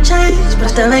diamond chains, but I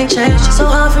still ain't changed. So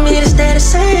hard for me to stay the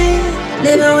same.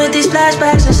 Living with these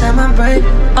flashbacks inside my brain.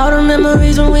 All the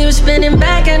memories when we were spinning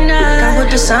back at night. Got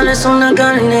with the silence on the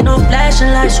gun and ain't no flashing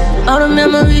lights. All the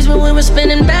memories when we were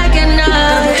spinning back at night.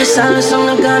 Got with the silence on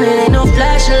the gun and ain't no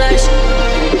flashing lights.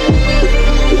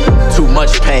 Too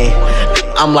much pain.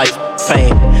 I'm like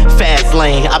fame. Fast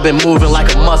lane. I've been moving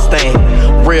like a Mustang.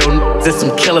 Real there's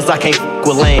some killers I can't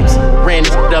with lames. Ran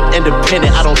this up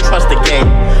independent. I don't trust the game,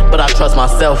 but I trust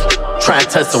myself. Try and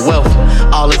touch the wealth.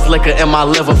 All this liquor in my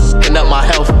liver f***ing up my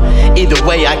health. Either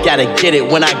way, I gotta get it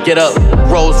when I get up.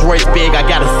 Rolls Royce big, I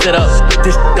gotta sit up.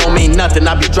 This don't mean nothing,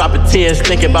 I be dropping tears.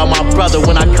 Thinking about my brother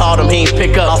when I called him, he ain't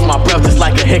pick up. Lost my breath just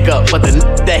like a hiccup. But the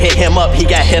that hit him up, he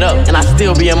got hit up. And I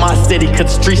still be in my city,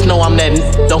 cause the streets know I'm that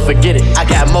don't forget it. I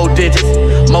got more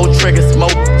digits, more triggers, more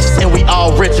and we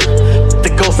all richer. The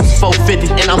ghost is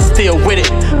 450 and I'm still with it.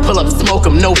 Pull up, smoke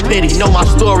 'em, no pity. Know my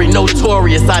story,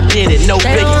 notorious, I did it, no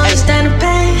biggie. They don't understand the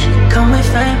pain, come with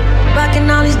fame.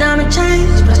 Rocking all these diamond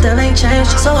chains, but I still ain't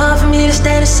changed. So hard for me to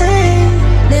stay the same.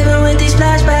 Living with these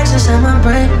flashbacks inside my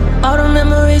brain. All the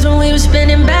memories when we were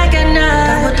spinning back at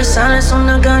night. Got with the silence on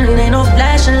the gun and ain't no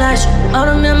flashing lights. All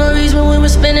the memories when we were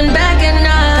spinning back at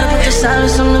night. Got with the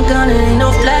silence on the gun and ain't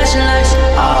no flashing lights.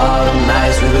 All them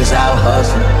nights we was out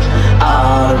hustling.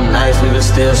 All them nights we was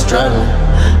still struggling.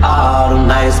 All them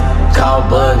nights called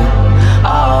bugging.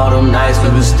 All them nights we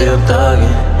was still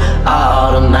thugging.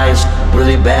 All them nights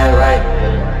really bad, right?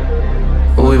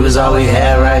 We was all we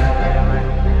had, right?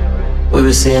 We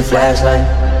was seeing flashlight.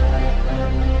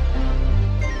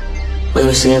 We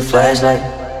was seeing flashlight.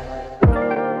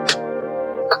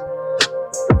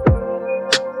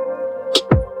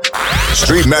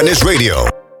 Street Madness Radio.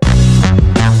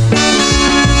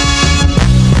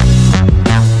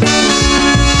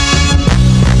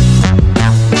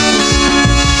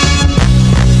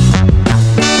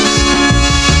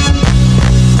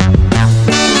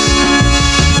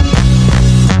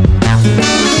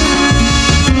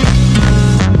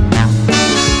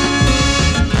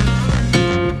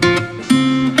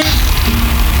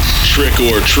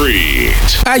 Trick or treat.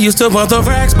 I used to want the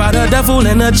racks by the devil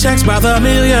and the checks by the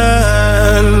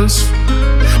millions.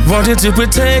 Wanted to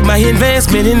protect my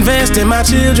investment, invest in my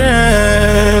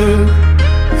children.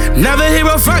 Now the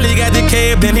hero finally got the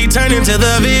cape, then he turned into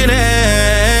the villain.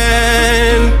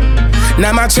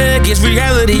 Now my check is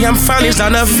reality, I'm finally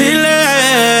starting to feel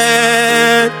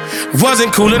it.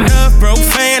 Wasn't cool enough, broke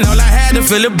fan, all I had to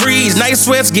feel a breeze. Nice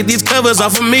sweats, get these covers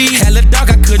off of me. Hella dark,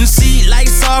 I couldn't see,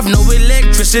 lights off, no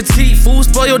electricity. Food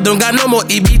spoiled, don't got no more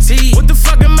EBT. What the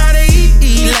fuck am I to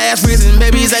eat? Last reason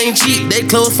babies ain't cheap. They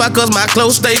clothes fuck cause my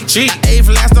clothes stay cheap. Ave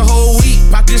last the whole week,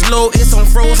 pockets low, it's on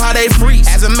froze, how they freeze.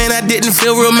 As a man, I didn't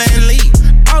feel real manly.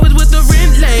 Always with the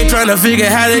rent late, trying to figure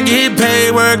how to get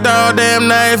paid. Worked all damn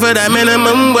night for that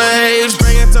minimum wage.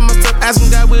 Praying to myself,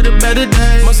 asking God with a better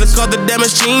day. Must've called the damn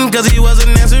machine, cause he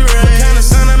wasn't answering. What kind of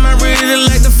son am I really to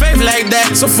like the faith like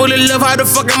that? So full of love, how the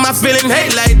fuck am I feeling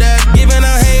hate like that? Giving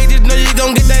out hate, just know you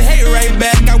gon' get that hate right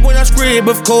back. I went on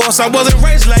scrib, of course, I wasn't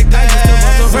raised like that. I used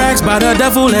to want the racks by the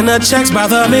devil and the checks by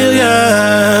the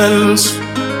millions.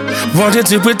 Wanted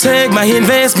to protect my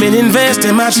investment, invest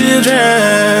in my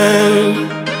children.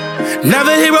 Now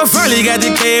the hero finally got the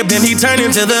cape, then he turned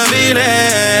into the villain.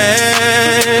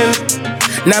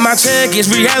 Now my check is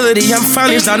reality, I'm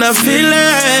finally starting to feel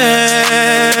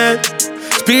it.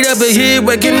 Speed up ahead,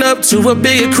 waking up to a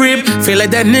bigger crib. Feel like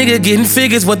that nigga getting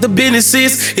figures, what the business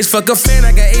is. It's fuck a fan,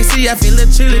 I got AC, I feel a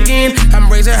chill again. I'm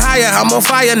raising higher, I'm on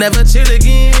fire, never chill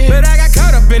again. But I got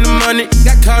caught up in the money,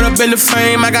 got caught up in the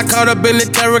fame. I got caught up in the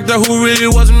character who really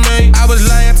wasn't me. I was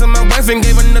lying to my wife and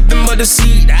gave her nothing but a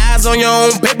seed. Eyes on your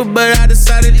own paper, but I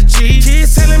decided to cheat.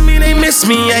 Kids telling me they miss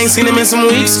me, I ain't seen them in some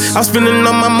weeks. I'm spending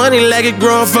all my money like it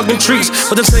growing fucking trees.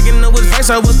 But I'm taking no advice,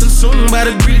 I was consumed by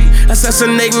the greed.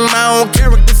 Assassinating my own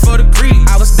character for the greed.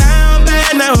 I was down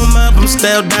bad, now I'm up, I'm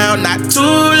still down. Not too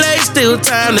late, still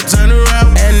time to turn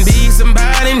around and be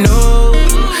somebody new.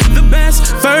 The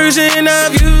best version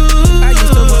of you. I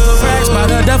used to work the racks by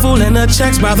the devil and the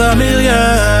checks by the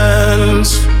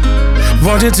millions.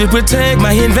 Wanted to protect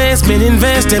my investment,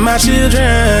 invest in my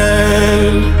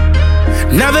children.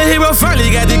 Now the hero finally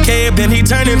got the cape, then he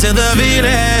turned into the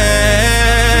villain.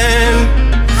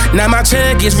 Now my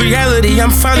check is reality,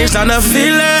 I'm finally starting to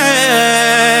feel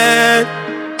it.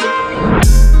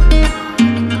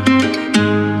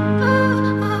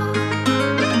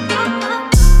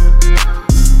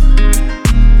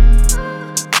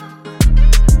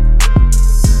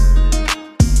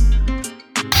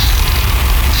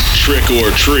 Trick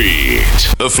or treat.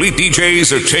 The Fleet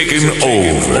DJs are taking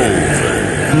over.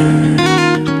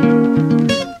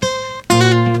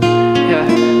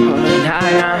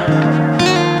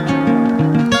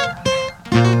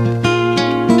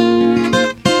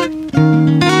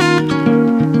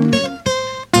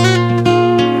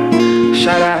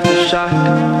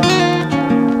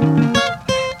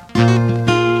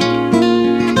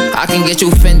 Get you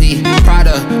Fendi,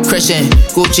 Prada, Christian,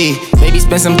 Gucci. Maybe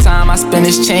spend some time, I spend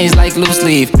this change like loose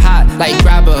leaf. Hot like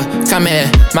grabber, come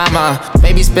here, mama.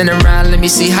 Maybe spin around, let me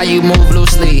see how you move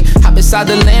loosely. Hop inside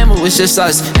the Lambo, it's just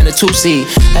us and a two-seat.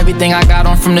 Everything I got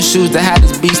on from the shoes that had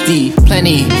this beastie.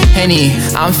 Plenty, Henny,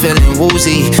 I'm feeling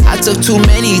woozy. I took too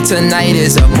many, tonight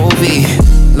is a movie.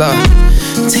 Look,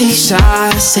 take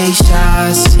shots, take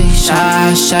shots, take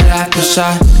shots, shot after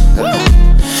shot.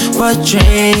 What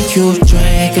drink you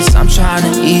drink, cause I'm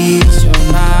tryna ease your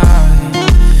mind.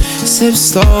 Sip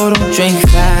slow, don't drink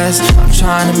fast, I'm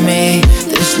tryna make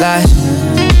this last.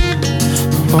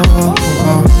 Oh.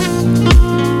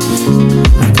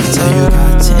 I can tell you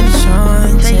got tension.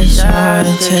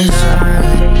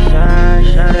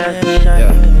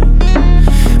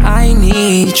 I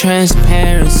need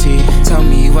transparency, tell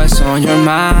me what's on your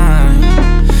mind.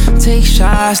 Take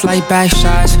shots like back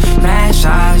shots, mad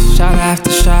shots, shot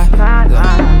after shot.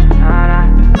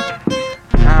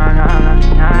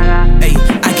 Hey,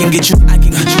 I can get you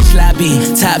sloppy,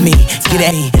 top me, get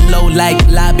at me, low like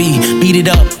lobby, beat it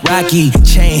up, Rocky,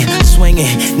 chain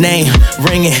swinging, name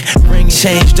ringing,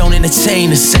 change, don't entertain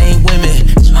the same women.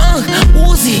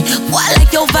 Uzi, boy, I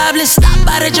like your vibe, let's stop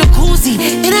by the jacuzzi.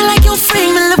 And I like your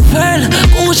frame and the pearl,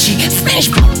 Gucci. French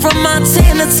from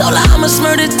Montana, told her I'm a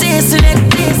murder dancing at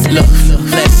dancing. Look,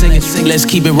 let's sing it, let's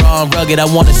keep it raw and rugged. I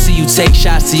wanna see you take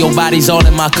shots to your bodies, all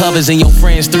in my covers, and your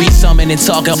friends threesome and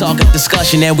talking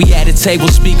discussion. And we at the table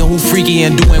speaking who freaky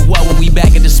and doing what when we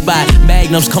back at the spot.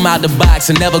 Magnums come out the box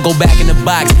and never go back in the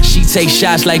box. She takes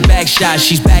shots like back shots,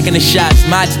 she's back in the shots.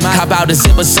 My hop out the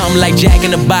zipper, something like Jack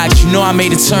in the Box. You know I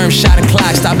made a turn, shot a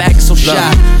clock, stop acting so shy.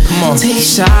 Come on. Take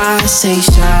shots, take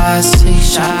shots, take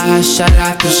shots, shot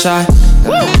after shot.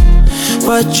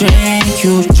 What drink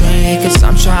you drink, cause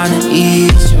I'm tryna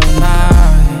ease your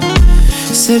mind.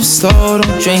 sip slow,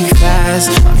 don't drink fast.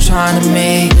 I'm trying to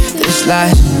make this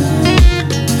last.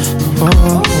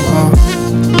 Oh.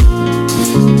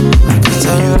 I can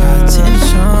tell you got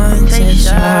tension.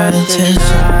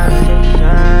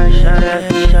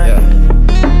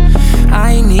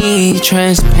 I need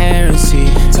transparency.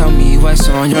 Tell me what's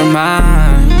on your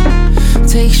mind.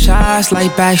 Take shots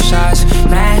like back shots,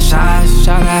 mad shots,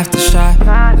 shot after shot.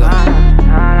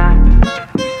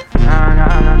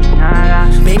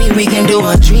 Baby, we can do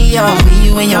a trio. Me,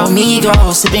 you, and your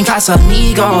amigo, sipping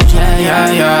Casamigos.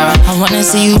 Yeah. I wanna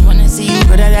see you,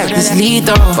 but that is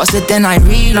lethal. Bust it, then I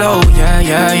reload.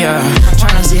 Yeah.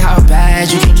 Tryna see how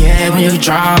bad you can get when you're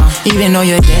drunk. Even though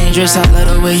you're dangerous, I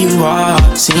love the way you are.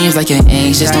 Seems like you're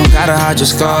anxious, don't gotta hide your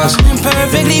scars. I'm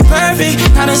perfectly perfect,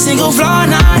 not a single flaw.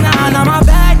 Nah, my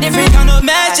back different kind of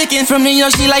magic. And from New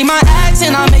York, she like my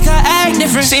accent, I make her act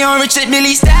different. She on Richard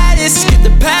Billy status, get the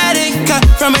paddock cut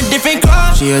from a different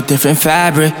cloth. She a different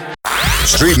fabric.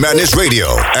 Street Madness Radio,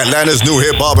 Atlanta's new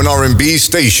hip hop and R&B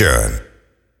station.